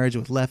her marriage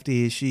with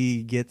Lefty.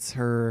 She gets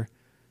her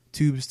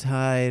tubes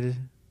tied,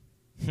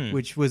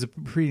 which was a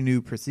pretty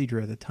new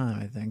procedure at the time,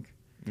 I think.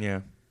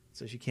 Yeah.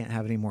 So she can't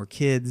have any more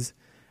kids.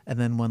 And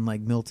then when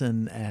like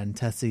Milton and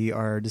Tessie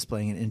are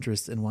displaying an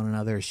interest in one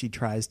another, she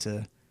tries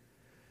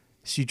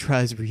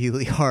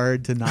really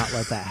hard to not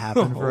let that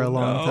happen for a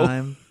long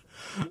time.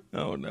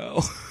 Oh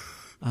no.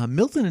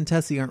 Milton and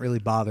Tessie aren't really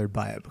bothered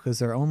by it because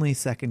they're only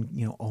second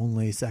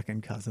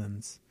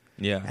cousins.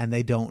 Yeah. And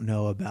they don't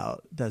know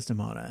about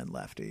Desdemona and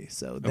Lefty.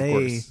 So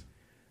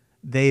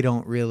they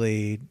don't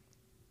really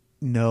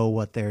know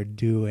what they're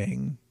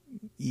doing,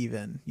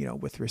 even,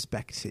 with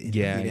respect to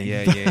inbreeding.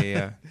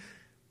 Yeah.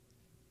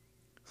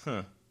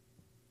 Huh.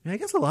 I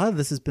guess a lot of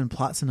this has been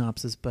plot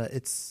synopsis, but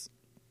it's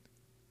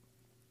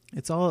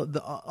all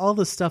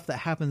the stuff that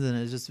happens in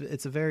it is just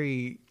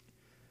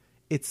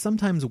it's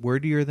sometimes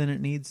wordier than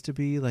it needs to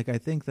be. Like I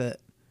think that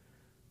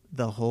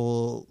the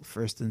whole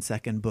first and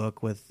second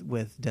book with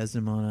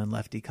Desdemona and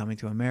Lefty coming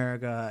to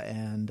America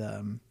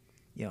and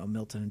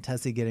Milton and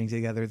Tessie getting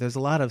together, there's a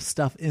lot of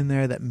stuff in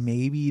there that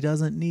maybe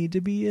doesn't need to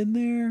be in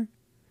there.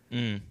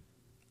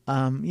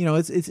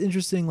 It's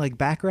interesting, like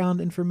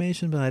background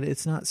information, but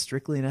it's not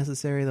strictly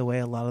necessary the way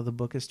a lot of the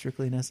book is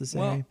strictly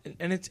necessary. Well,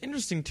 and it's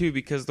interesting too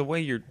because the way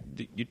you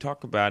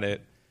talk about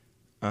it,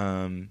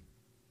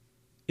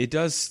 it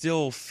does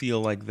still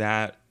feel like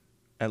that,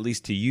 at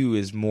least to you,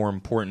 is more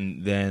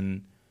important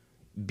than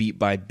beat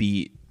by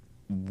beat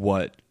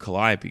what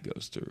Calliope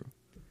goes through.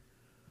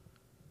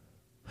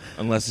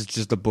 Unless it's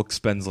just the book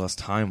spends less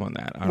time on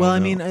that. I don't know.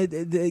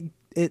 Mean,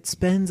 it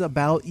spends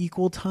about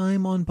equal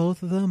time on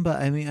both of them,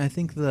 but I mean, I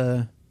think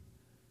you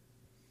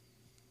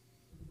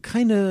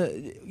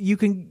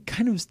can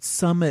kind of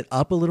sum it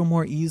up a little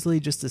more easily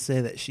just to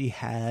say that she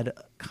had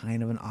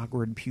kind of an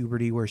awkward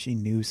puberty where she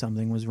knew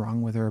something was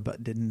wrong with her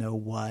but didn't know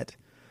what.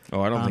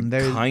 Oh, I don't think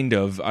kind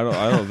of. I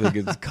don't think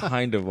it's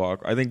kind of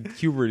awkward. I think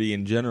puberty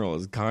in general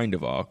is kind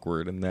of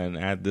awkward, and then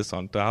add this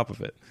on top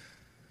of it.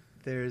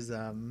 There's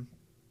a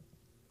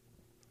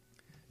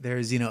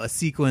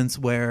sequence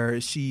where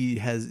she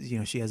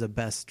has a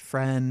best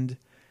friend,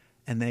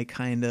 and they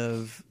kind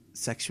of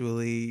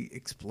sexually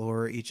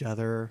explore each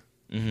other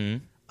a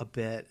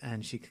bit,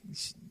 and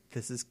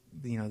this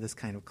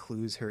kind of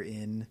clues her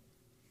in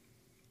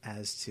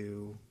as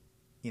to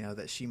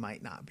that she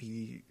might not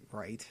be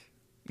right.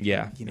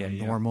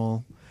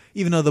 Normal.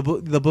 Even though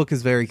the book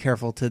is very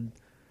careful to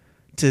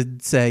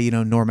say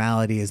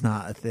normality is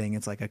not a thing;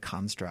 it's like a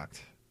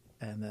construct.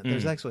 And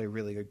there's actually a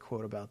really good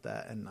quote about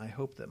that, and I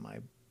hope that my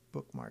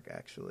bookmark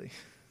actually.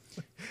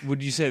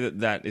 Would you say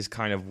that is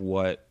kind of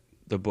what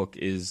the book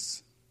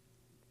is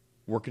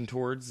working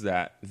towards?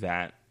 That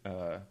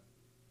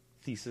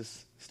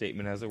thesis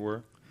statement, as it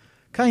were.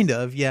 Kind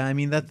of, yeah. I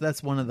mean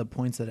that's one of the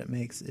points that it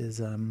makes is.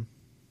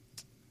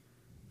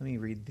 Let me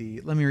read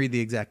the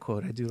exact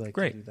quote. I do like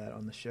to do that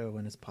on the show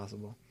when it's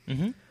possible.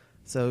 Mm-hmm.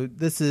 So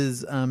this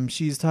is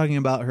she's talking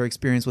about her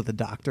experience with the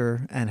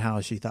doctor and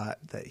how she thought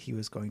that he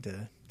was going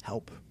to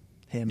help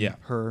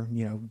her,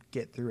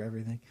 get through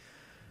everything.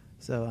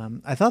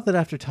 So I thought that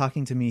after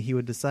talking to me, he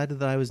would decide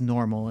that I was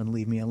normal and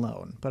leave me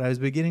alone. But I was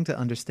beginning to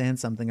understand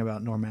something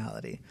about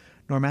normality.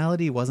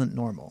 Normality wasn't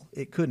normal.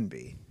 It couldn't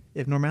be.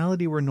 If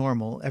normality were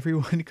normal,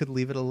 everyone could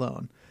leave it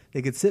alone.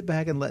 They could sit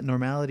back and let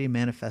normality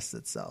manifest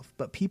itself.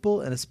 But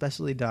people, and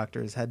especially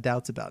doctors, had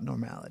doubts about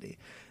normality.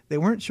 They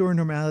weren't sure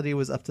normality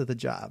was up to the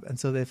job, and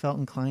so they felt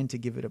inclined to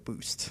give it a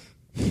boost.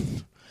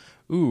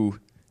 Ooh,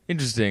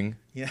 interesting.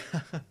 Yeah.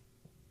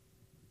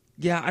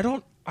 Yeah,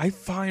 I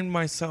find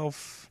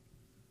myself,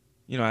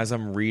 as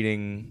I'm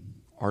reading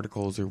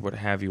articles or what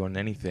have you on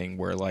anything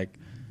where like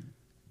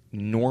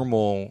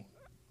normal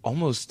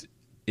almost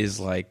is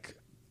like,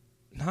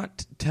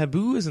 not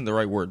taboo isn't the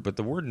right word, but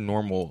the word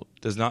normal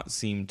does not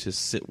seem to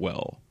sit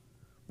well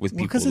with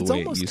people because the it's way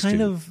almost it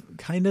used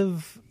kind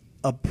of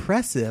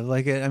oppressive.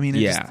 Like, I mean,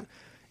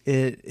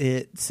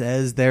 it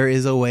says there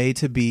is a way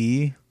to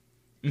be,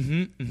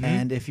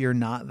 and if you're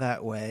not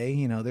that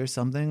way, there's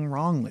something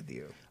wrong with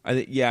you.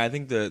 I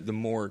think the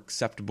more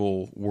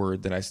acceptable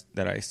word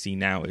that I see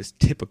now is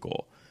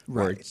typical,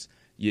 where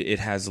it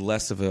has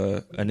less of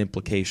an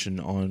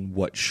implication on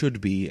what should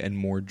be and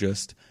more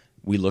just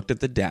we looked at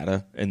the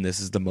data and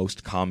this is the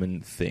most common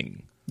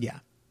thing. Yeah.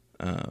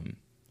 And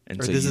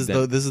or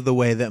so this is the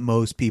way that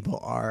most people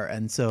are,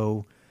 and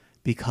so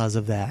because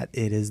of that,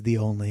 it is the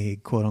only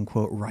quote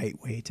unquote right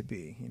way to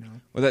be.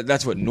 Well,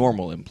 that's what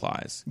normal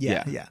implies.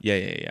 Yeah.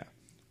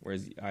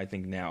 Whereas I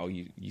think now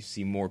you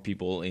see more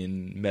people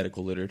in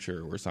medical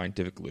literature or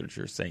scientific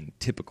literature saying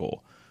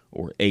typical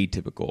or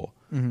atypical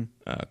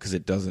because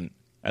it doesn't,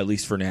 at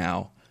least for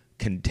now,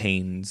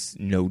 contains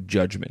no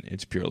judgment.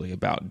 It's purely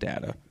about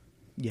data.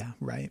 Yeah,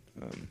 right.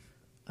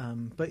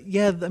 But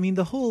yeah, I mean,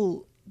 the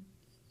whole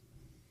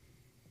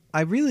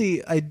I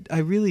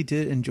really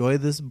did enjoy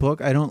this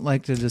book. I don't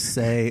like to just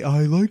say, oh,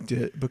 I liked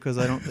it, because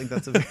I don't think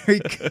that's a very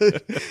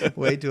good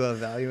way to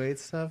evaluate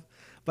stuff.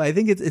 But I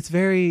think it's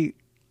very,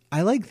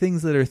 I like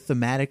things that are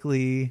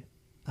thematically,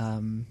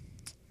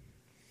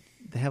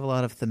 they have a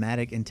lot of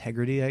thematic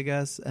integrity, I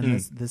guess. And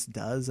this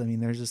does. I mean,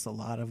 there's just a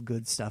lot of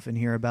good stuff in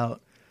here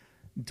about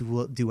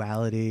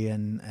duality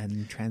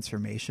and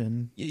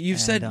transformation. You've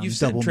said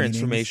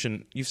transformation.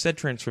 Meanings. You've said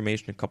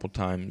transformation a couple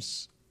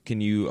times. Can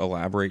you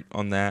elaborate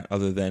on that,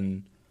 other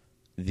than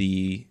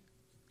the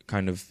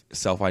kind of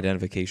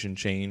self-identification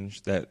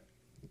change that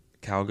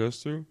Cal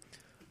goes through?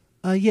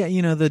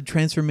 Yeah, the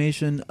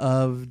transformation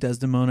of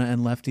Desdemona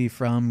and Lefty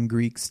from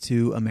Greeks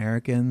to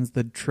Americans,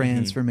 the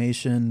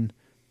transformation,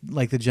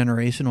 like the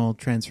generational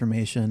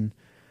transformation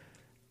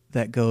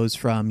that goes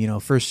from,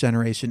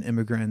 first-generation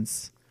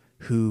immigrants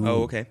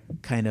who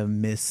kind of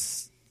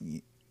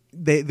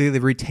they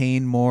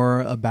retain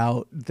more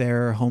about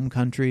their home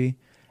country.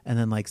 And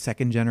then like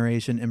second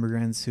generation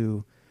immigrants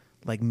who,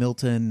 like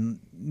Milton,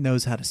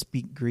 knows how to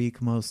speak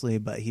Greek mostly,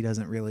 but he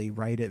doesn't really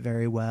write it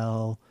very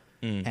well.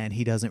 And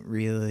he doesn't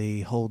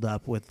really hold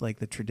up with like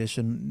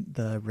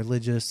the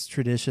religious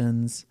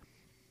traditions.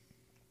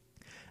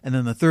 And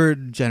then the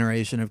third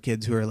generation of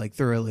kids who are like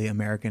thoroughly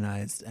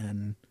Americanized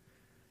and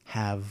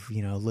have,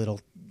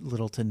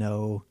 little to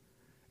no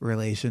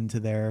relation to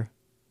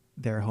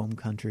their home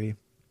country.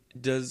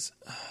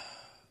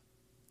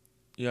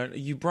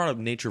 You brought up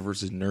nature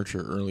versus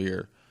nurture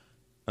earlier,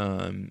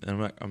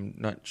 and I'm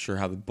not sure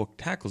how the book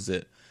tackles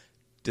it.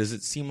 Does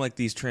it seem like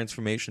these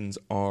transformations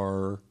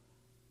are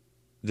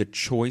the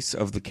choice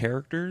of the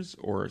characters,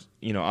 or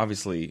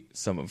obviously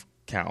some of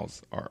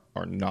Cal's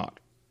are not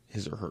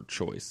his or her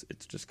choice?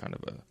 It's just kind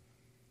of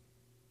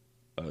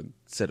a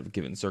set of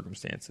given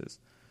circumstances.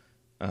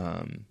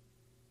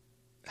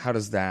 How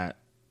does that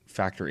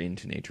factor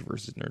into nature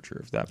versus nurture,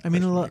 if that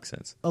makes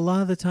sense? A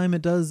lot of the time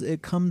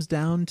it comes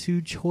down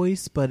to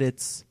choice, but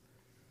it's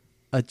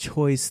a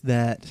choice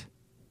that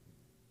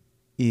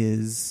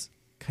is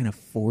kind of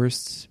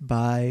forced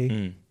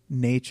by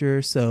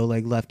nature. So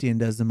like Lefty and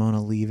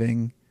Desdemona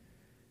leaving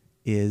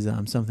is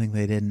something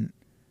they didn't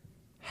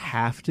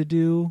have to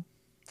do.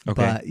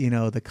 But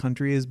the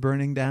country is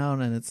burning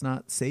down and it's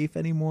not safe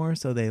anymore,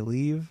 so they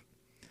leave.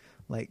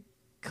 Like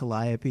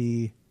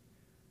Calliope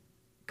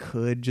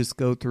could just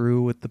go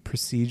through with the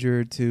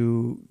procedure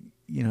to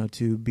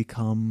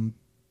become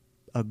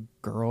a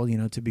girl,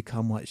 to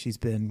become what she's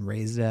been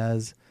raised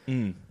as.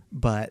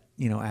 But,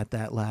 at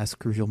that last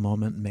crucial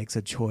moment makes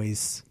a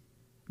choice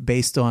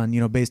based on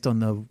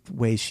the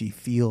way she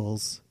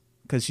feels.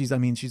 Because she's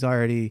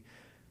already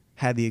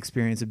had the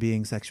experience of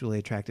being sexually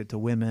attracted to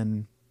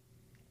women.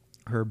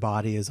 Her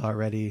body is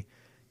already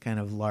kind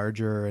of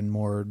larger and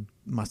more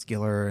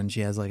muscular, and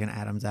she has like an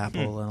Adam's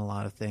apple and a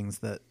lot of things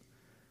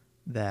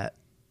that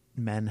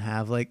men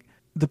have. Like,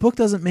 the book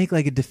doesn't make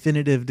like a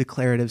definitive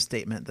declarative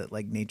statement that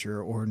like nature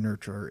or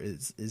nurture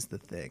is the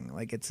thing.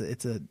 Like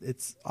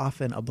it's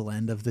often a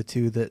blend of the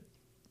two that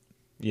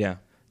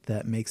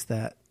makes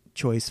that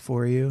choice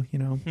for you,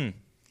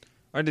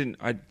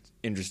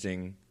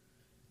 Interesting.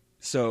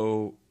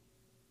 So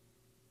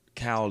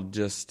Cal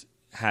just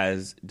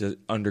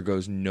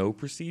undergoes no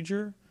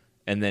procedure,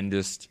 and then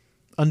just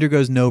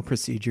undergoes no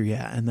procedure,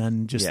 and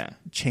then just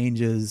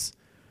changes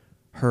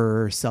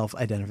her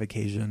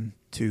self-identification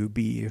to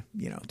be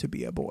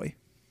a boy.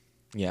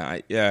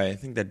 I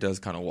think that does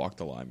kind of walk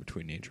the line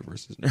between nature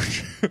versus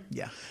nurture.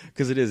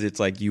 Because it's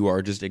like you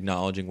are just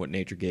acknowledging what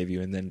nature gave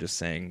you and then just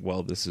saying,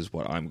 well, this is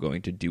what I'm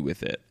going to do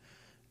with it,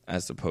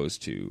 as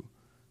opposed to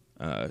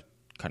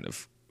kind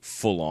of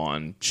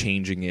full-on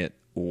changing it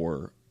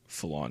or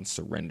full-on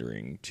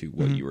surrendering to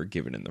what you were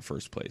given in the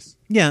first place.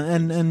 Yeah,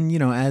 and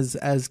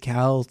as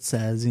Cal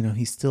says,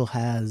 he still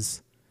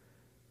has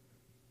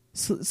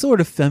sort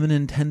of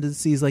feminine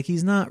tendencies. Like,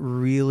 he's not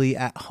really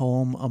at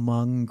home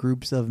among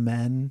groups of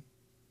men,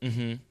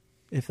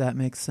 if that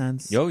makes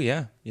sense. Oh,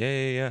 yeah.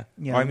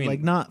 Like,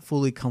 not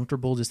fully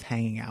comfortable just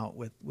hanging out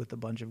with a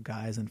bunch of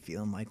guys and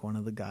feeling like one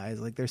of the guys.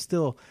 Like, there's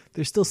still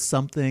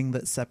something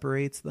that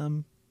separates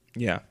them.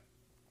 Yeah.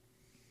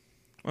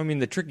 I mean,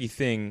 the tricky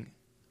thing,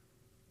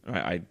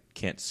 I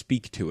can't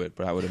speak to it,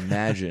 but I would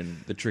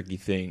imagine the tricky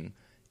thing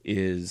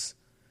is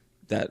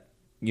that,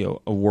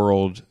 a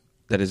world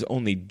that is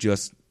only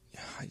just,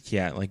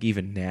 like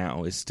even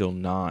now is still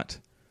not,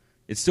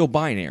 it's still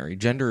binary.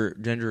 Gender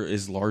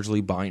is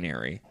largely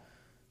binary.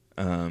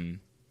 And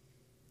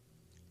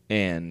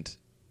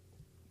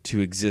to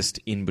exist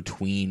in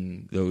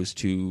between those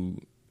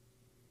two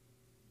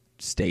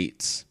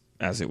states,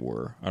 as it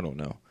were, I don't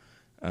know,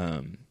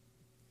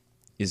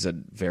 is a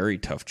very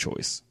tough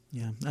choice.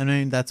 Yeah, I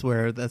mean that's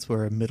where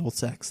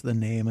Middlesex, the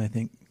name, I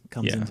think,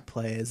 comes into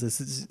play.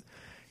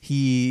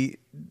 He,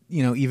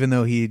 even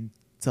though he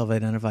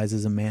self-identifies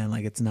as a man,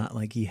 like, it's not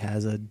like he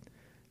has a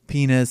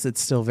penis.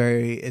 It's still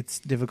it's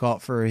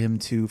difficult for him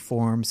to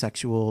form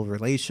sexual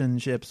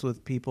relationships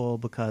with people,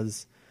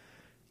 because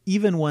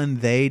even when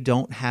they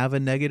don't have a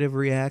negative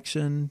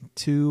reaction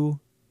to,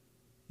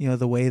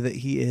 the way that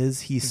he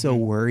is, he's so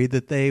worried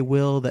that they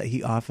will that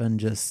he often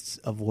just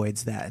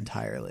avoids that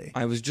entirely.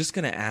 I was just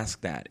going to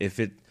ask that if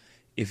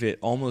it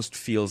almost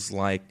feels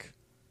like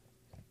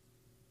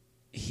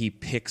he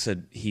picks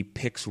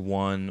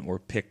one or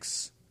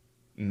picks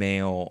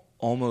male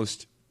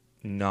almost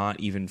not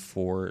even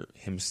for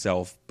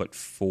himself but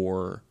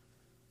for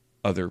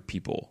other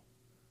people.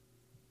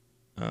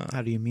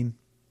 How do you mean?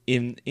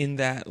 In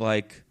that,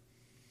 like,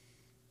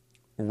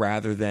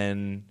 rather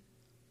than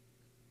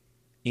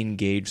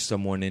engage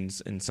someone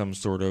in some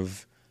sort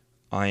of,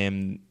 I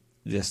am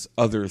this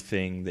other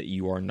thing that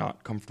you are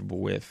not comfortable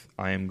with,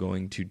 I am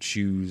going to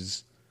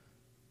choose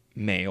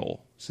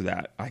male so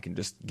that I can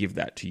just give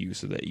that to you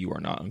so that you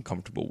are not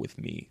uncomfortable with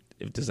me.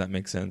 Does that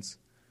make sense?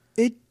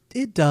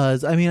 It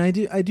does. I mean,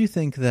 I do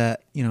think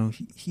that,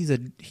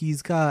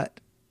 he's got,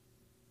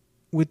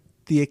 with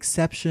the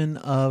exception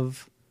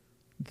of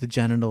the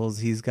genitals,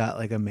 he's got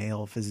like a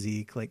male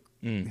physique, like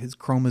his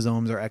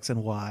chromosomes are X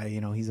and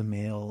Y, he's a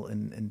male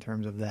in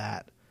terms of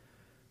that.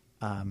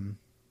 And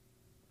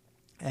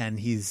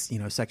he's,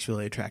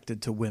 sexually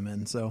attracted to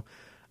women. So,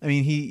 I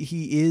mean,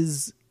 he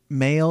is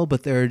male,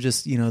 but there are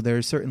just, there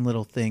are certain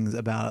little things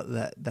about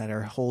that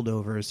are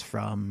holdovers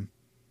from,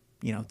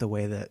 the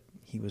way that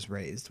he was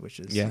raised, which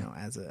is,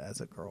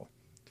 as a girl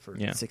for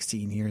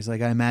 16 years.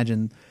 Like, I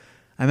imagine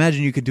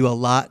you could do a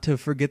lot to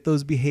forget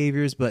those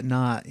behaviors, but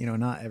not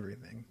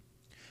everything.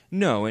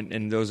 No,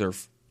 and those are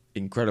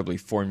incredibly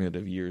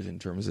formative years in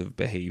terms of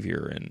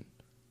behavior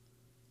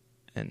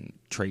and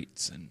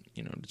traits, and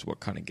just what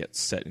kind of gets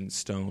set in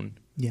stone.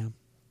 Yeah.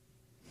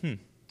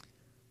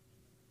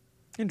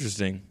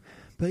 Interesting.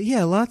 But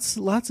yeah,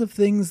 lots of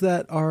things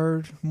that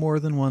are more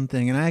than one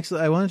thing. And I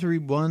wanted to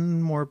read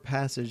one more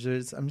passage.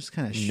 I'm just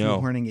kind of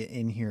shoehorning it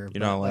in here.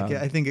 You're not allowed.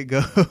 I think it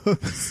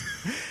goes.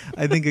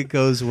 I think it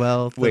goes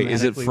well. Wait,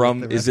 is it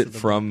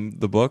from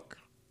the book?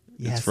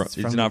 Yes,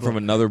 it's not from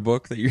another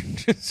book that you're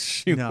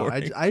just shoehorning. No,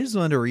 I just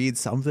wanted to read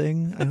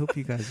something. I hope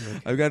you guys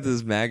would. I've got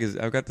this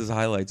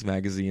highlights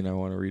magazine I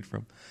want to read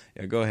from.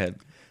 Yeah, go ahead.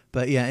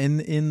 But yeah,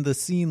 in the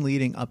scene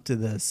leading up to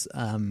this,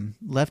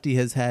 Lefty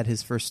has had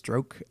his first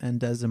stroke, and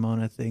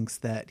Desdemona thinks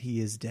that he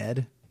is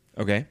dead.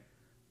 Okay.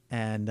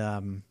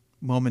 And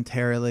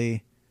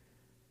momentarily,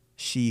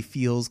 she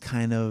feels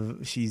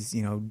she's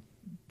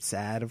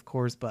sad, of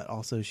course, but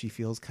also she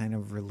feels kind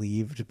of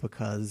relieved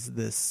because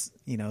this,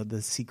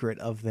 the secret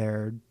of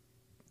their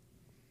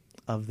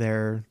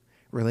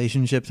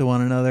relationship to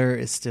one another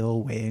is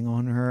still weighing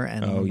on her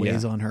and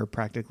weighs on her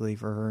practically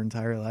for her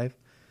entire life.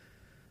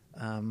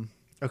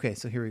 Okay,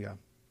 so here we go.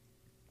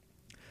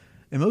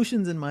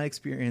 Emotions, in my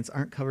experience,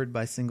 aren't covered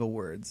by single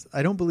words.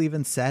 I don't believe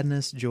in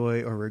sadness,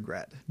 joy, or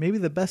regret. Maybe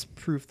the best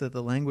proof that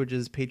the language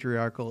is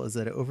patriarchal is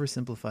that it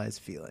oversimplifies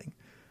feeling.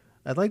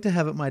 I'd like to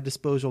have at my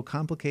disposal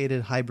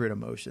complicated hybrid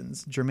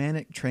emotions,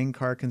 Germanic train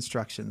car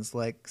constructions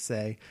like,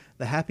 say,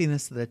 the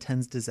happiness that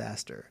attends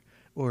disaster,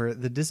 or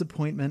the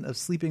disappointment of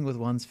sleeping with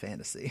one's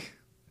fantasy.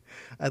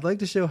 I'd like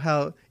to show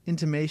how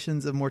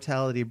intimations of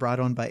mortality brought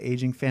on by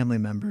aging family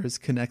members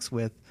connects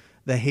with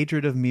the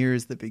hatred of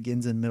mirrors that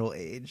begins in middle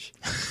age.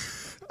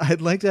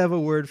 I'd like to have a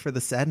word for the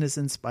sadness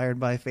inspired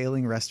by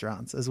failing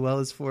restaurants, as well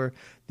as for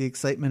the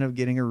excitement of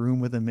getting a room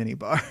with a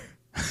minibar.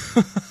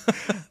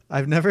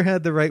 I've never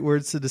had the right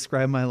words to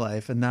describe my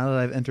life, and now that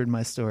I've entered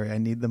my story, I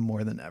need them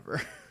more than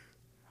ever.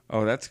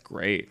 Oh, that's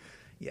great.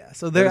 Yeah,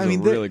 so a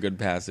really good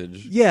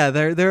passage. Yeah,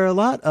 there are a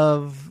lot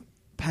of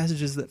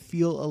passages that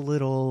feel a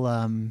little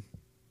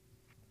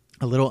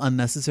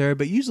unnecessary,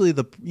 but usually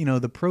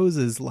the prose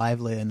is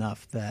lively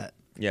enough that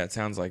it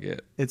sounds like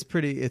it. It's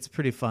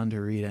pretty fun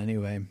to read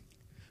anyway.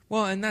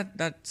 Well, and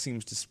that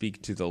seems to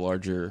speak to the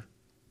larger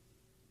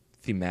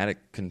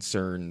thematic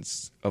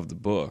concerns of the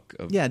book.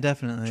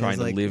 Definitely. Trying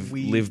to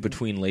live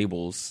between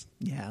labels.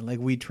 Yeah, like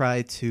we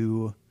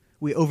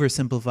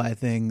oversimplify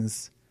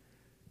things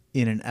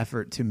in an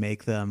effort to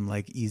make them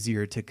like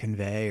easier to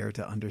convey or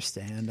to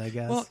understand, I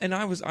guess. Well, and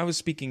I was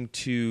speaking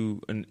to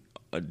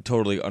a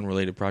totally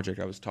unrelated project.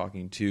 I was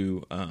talking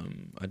to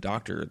a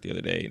doctor the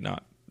other day,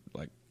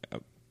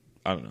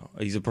 I don't know.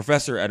 He's a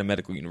professor at a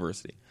medical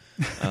university.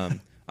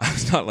 I'm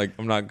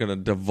not going to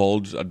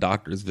divulge a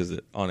doctor's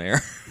visit on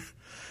air.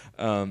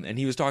 And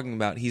he was talking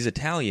about, he's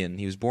Italian.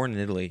 He was born in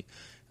Italy.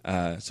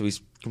 So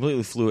he's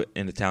completely fluent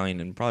in Italian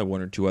and probably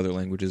one or two other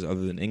languages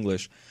other than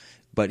English.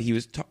 But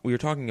we were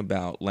talking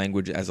about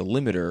language as a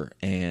limiter,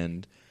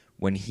 and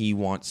when he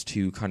wants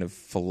to kind of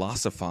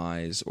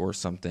philosophize or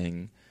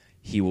something,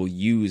 he will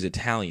use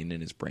Italian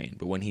in his brain.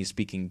 But when he's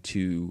speaking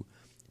to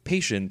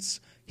patients,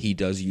 he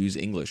does use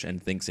English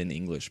and thinks in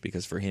English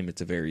because for him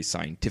it's a very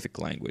scientific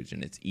language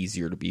and it's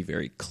easier to be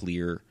very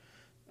clear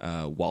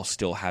while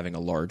still having a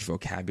large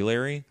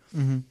vocabulary.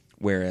 Mm-hmm.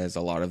 Whereas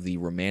a lot of the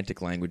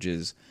romantic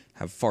languages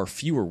have far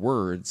fewer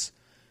words,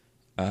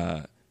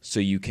 so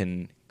you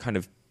can kind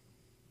of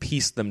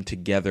piece them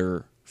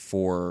together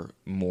for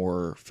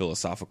more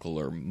philosophical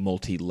or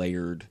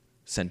multi-layered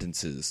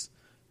sentences.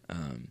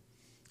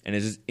 And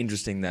it's just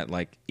interesting that,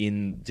 like,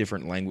 in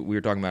different language, we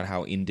were talking about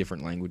how in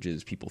different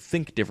languages people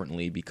think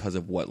differently because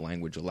of what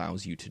language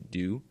allows you to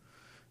do,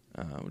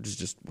 which is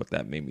just what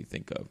that made me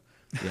think of.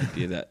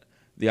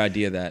 The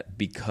idea that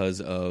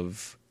because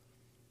of,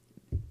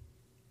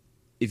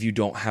 if you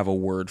don't have a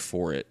word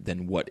for it,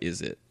 then what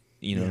is it?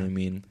 You know what I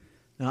mean?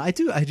 No, I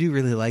do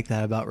really like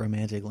that about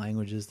romantic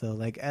languages, though.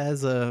 Like,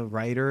 as a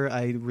writer,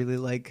 I really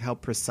like how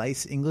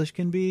precise English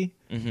can be.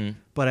 Mm-hmm.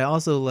 But I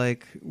also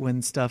like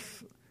when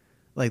stuff,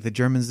 like the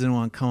Germans didn't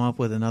want to come up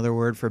with another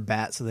word for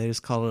bat, so they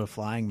just called it a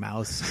flying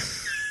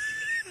mouse.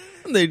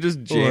 They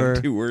just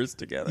jammed two words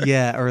together.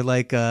 Yeah, or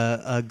like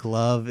a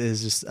glove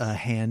is just a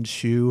hand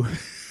shoe.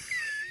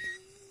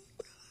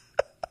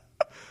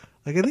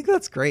 Like, I think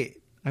that's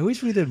great. I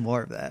wish we did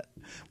more of that.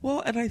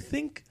 Well, and I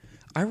think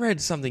I read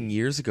something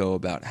years ago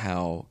about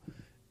how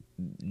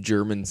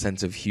German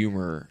sense of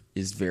humor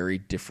is very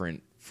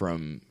different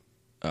from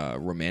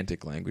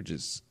romantic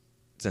languages'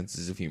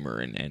 senses of humor,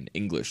 and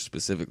English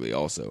specifically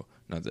also.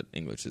 Not that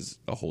English is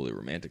a wholly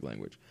romantic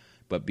language,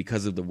 but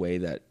because of the way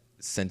that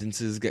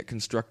sentences get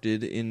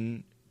constructed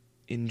in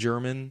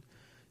German,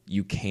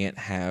 you can't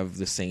have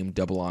the same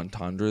double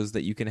entendres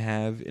that you can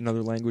have in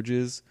other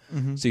languages.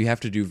 Mm-hmm. So you have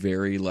to do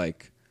very,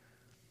 like,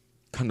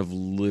 kind of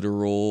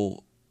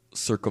literal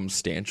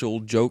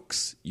circumstantial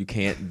jokes. You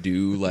can't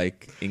do,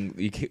 like,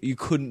 you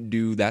couldn't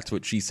do that's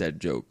what she said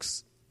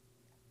jokes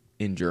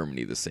in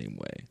Germany the same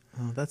way.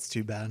 Oh, that's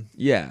too bad.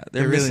 Yeah,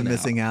 they're really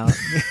missing out.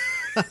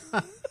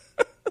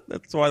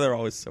 That's why they're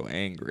always so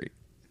angry.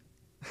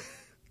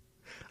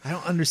 I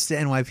don't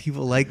understand why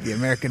people like the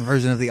American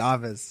version of The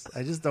Office.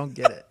 I just don't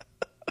get it.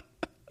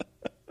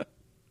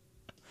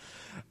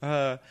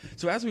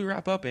 So as we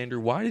wrap up, Andrew,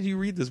 why did you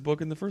read this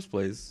book in the first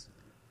place?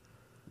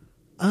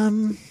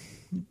 My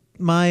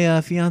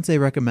fiance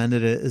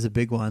recommended it as a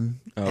big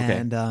one. Oh, okay.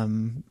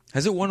 And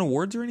has it won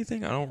awards or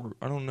anything? I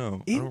don't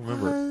know. I don't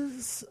remember.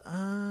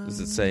 Does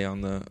it say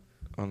on the?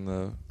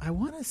 I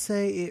want to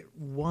say it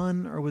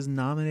won or was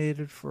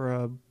nominated for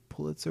a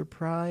Pulitzer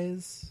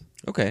Prize.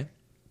 Okay.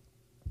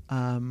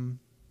 Hold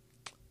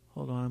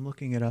on, I'm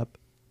looking it up.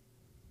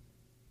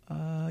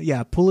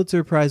 Yeah,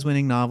 Pulitzer Prize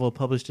winning novel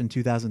published in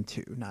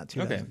 2002, not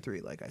 2003,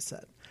 like I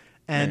said.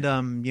 And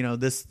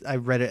this I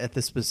read it at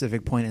this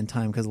specific point in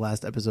time because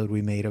last episode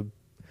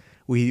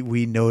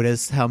we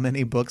noticed how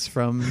many books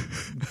from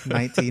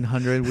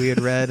 1900 we had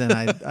read, and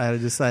I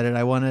decided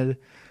I wanted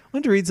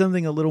to read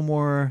something a little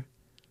more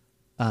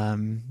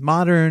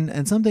modern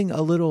and something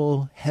a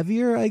little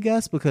heavier, I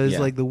guess, because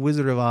like The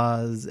Wizard of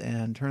Oz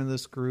and Turn of the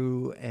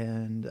Screw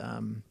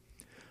and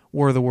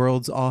War of the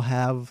Worlds all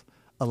have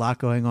a lot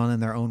going on in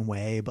their own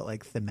way, but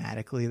like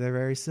thematically they're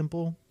very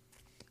simple.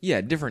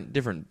 Yeah, different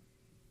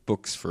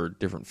books for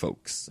different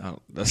folks.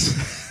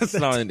 That's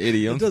not an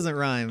idiom. It doesn't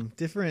rhyme.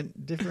 Different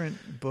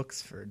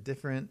books for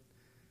different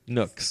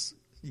nooks.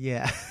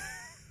 Yeah.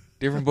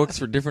 Different books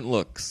for different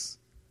looks.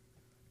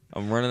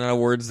 I'm running out of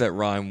words that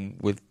rhyme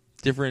with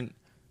different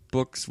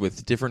books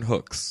with different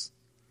hooks.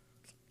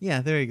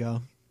 Yeah, there you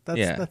go.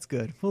 That's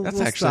good. That's we'll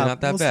actually stop, not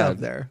that we'll bad. Stop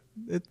there.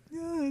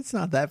 It's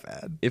not that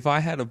bad. If I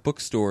had a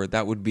bookstore,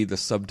 that would be the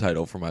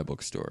subtitle for my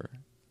bookstore.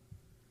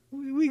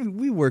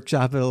 We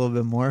workshop it a little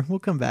bit more. We'll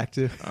come back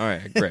to. All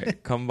right,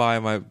 great. Come by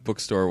my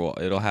bookstore. Well,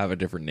 it'll have a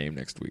different name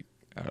next week.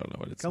 I don't know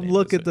what it's. Come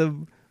look at the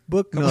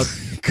book nook.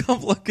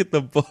 Come look at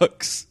the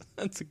books.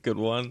 That's a good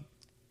one.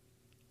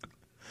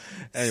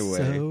 Anyway,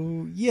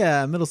 so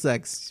yeah,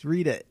 Middlesex.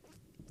 Read it.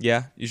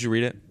 Yeah, you should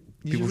read it.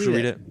 People should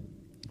read it.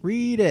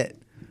 Read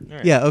it.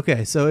 Right. Yeah.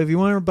 Okay. So if you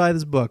want to buy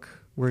this book,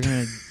 we're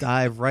gonna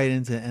dive right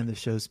into end of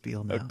show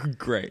spiel now.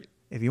 Great.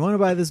 If you want to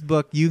buy this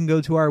book, you can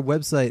go to our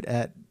website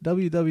at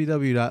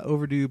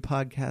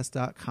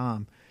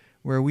www.overduepodcast.com,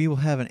 where we will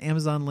have an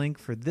Amazon link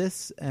for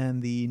this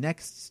and the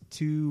next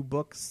two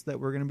books that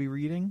we're going to be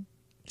reading.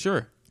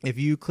 Sure. If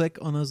you click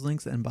on those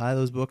links and buy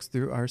those books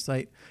through our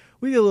site,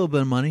 we get a little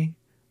bit of money.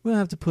 We don't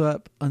have to put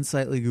up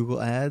unsightly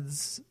Google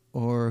ads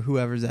or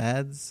whoever's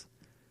ads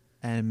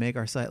and make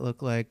our site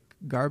look like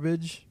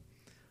garbage.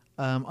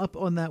 Up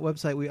on that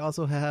website, we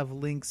also have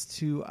links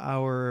to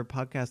our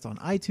podcast on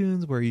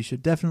iTunes, where you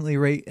should definitely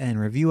rate and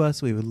review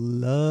us. We would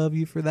love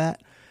you for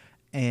that.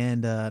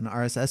 And an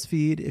RSS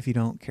feed if you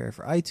don't care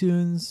for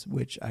iTunes,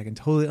 which I can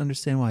totally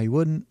understand why you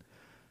wouldn't.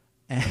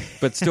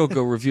 But still,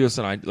 go review us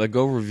on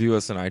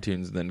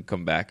iTunes, and then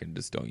come back and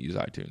just don't use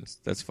iTunes.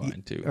 That's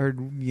fine too. Or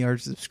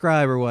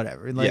subscribe or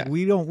whatever. Like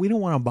we don't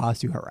want to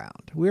boss you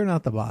around. We're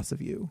not the boss of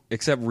you.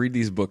 Except read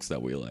these books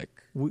that we like.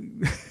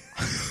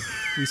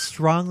 We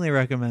strongly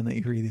recommend that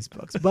you read these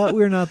books, but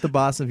we're not the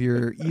boss of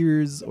your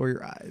ears or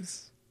your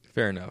eyes.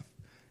 Fair enough.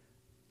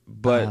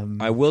 But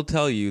I will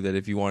tell you that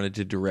if you wanted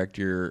to direct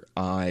your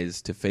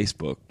eyes to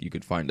Facebook, you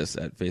could find us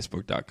at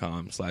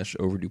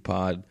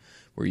facebook.com/overduepod,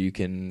 where you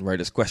can write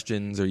us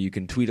questions, or you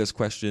can tweet us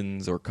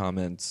questions or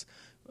comments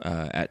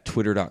at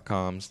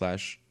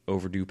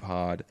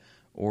twitter.com/overduepod,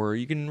 or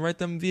you can write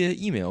them via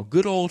email,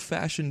 good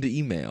old-fashioned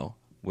email,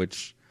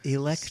 which...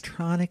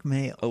 Electronic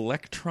mail.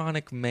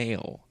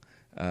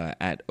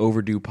 At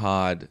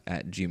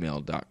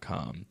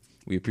overduepod@gmail.com.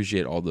 We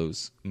appreciate all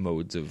those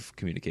modes of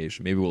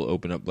communication. Maybe we'll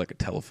open up like a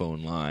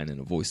telephone line and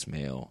a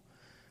voicemail.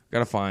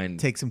 Gotta find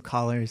Take some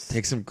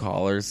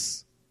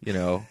callers. You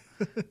know,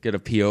 get a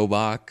PO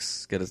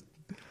box.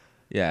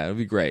 Yeah, it'll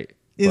be great.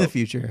 In the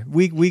future,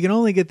 we can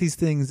only get these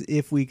things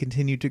if we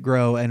continue to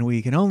grow, and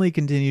we can only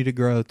continue to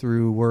grow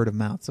through word of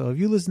mouth. So if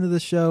you listen to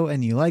this show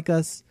and you like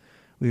us,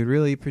 we would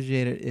really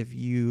appreciate it if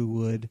you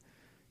would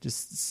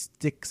just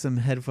stick some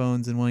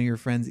headphones in one of your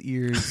friends'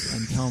 ears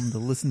and tell them to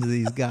listen to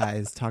these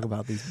guys talk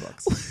about these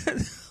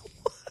books.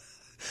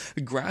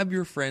 Grab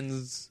your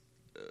friend's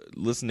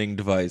listening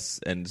device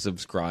and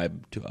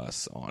subscribe to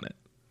us on it.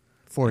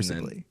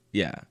 Forcibly.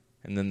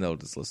 And then they'll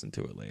just listen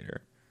to it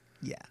later.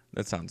 Yeah.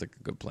 That sounds like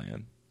a good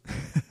plan.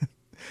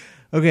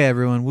 Okay,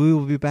 everyone. We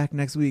will be back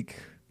next week.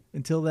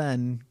 Until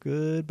then,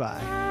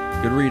 goodbye.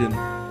 Good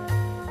reading.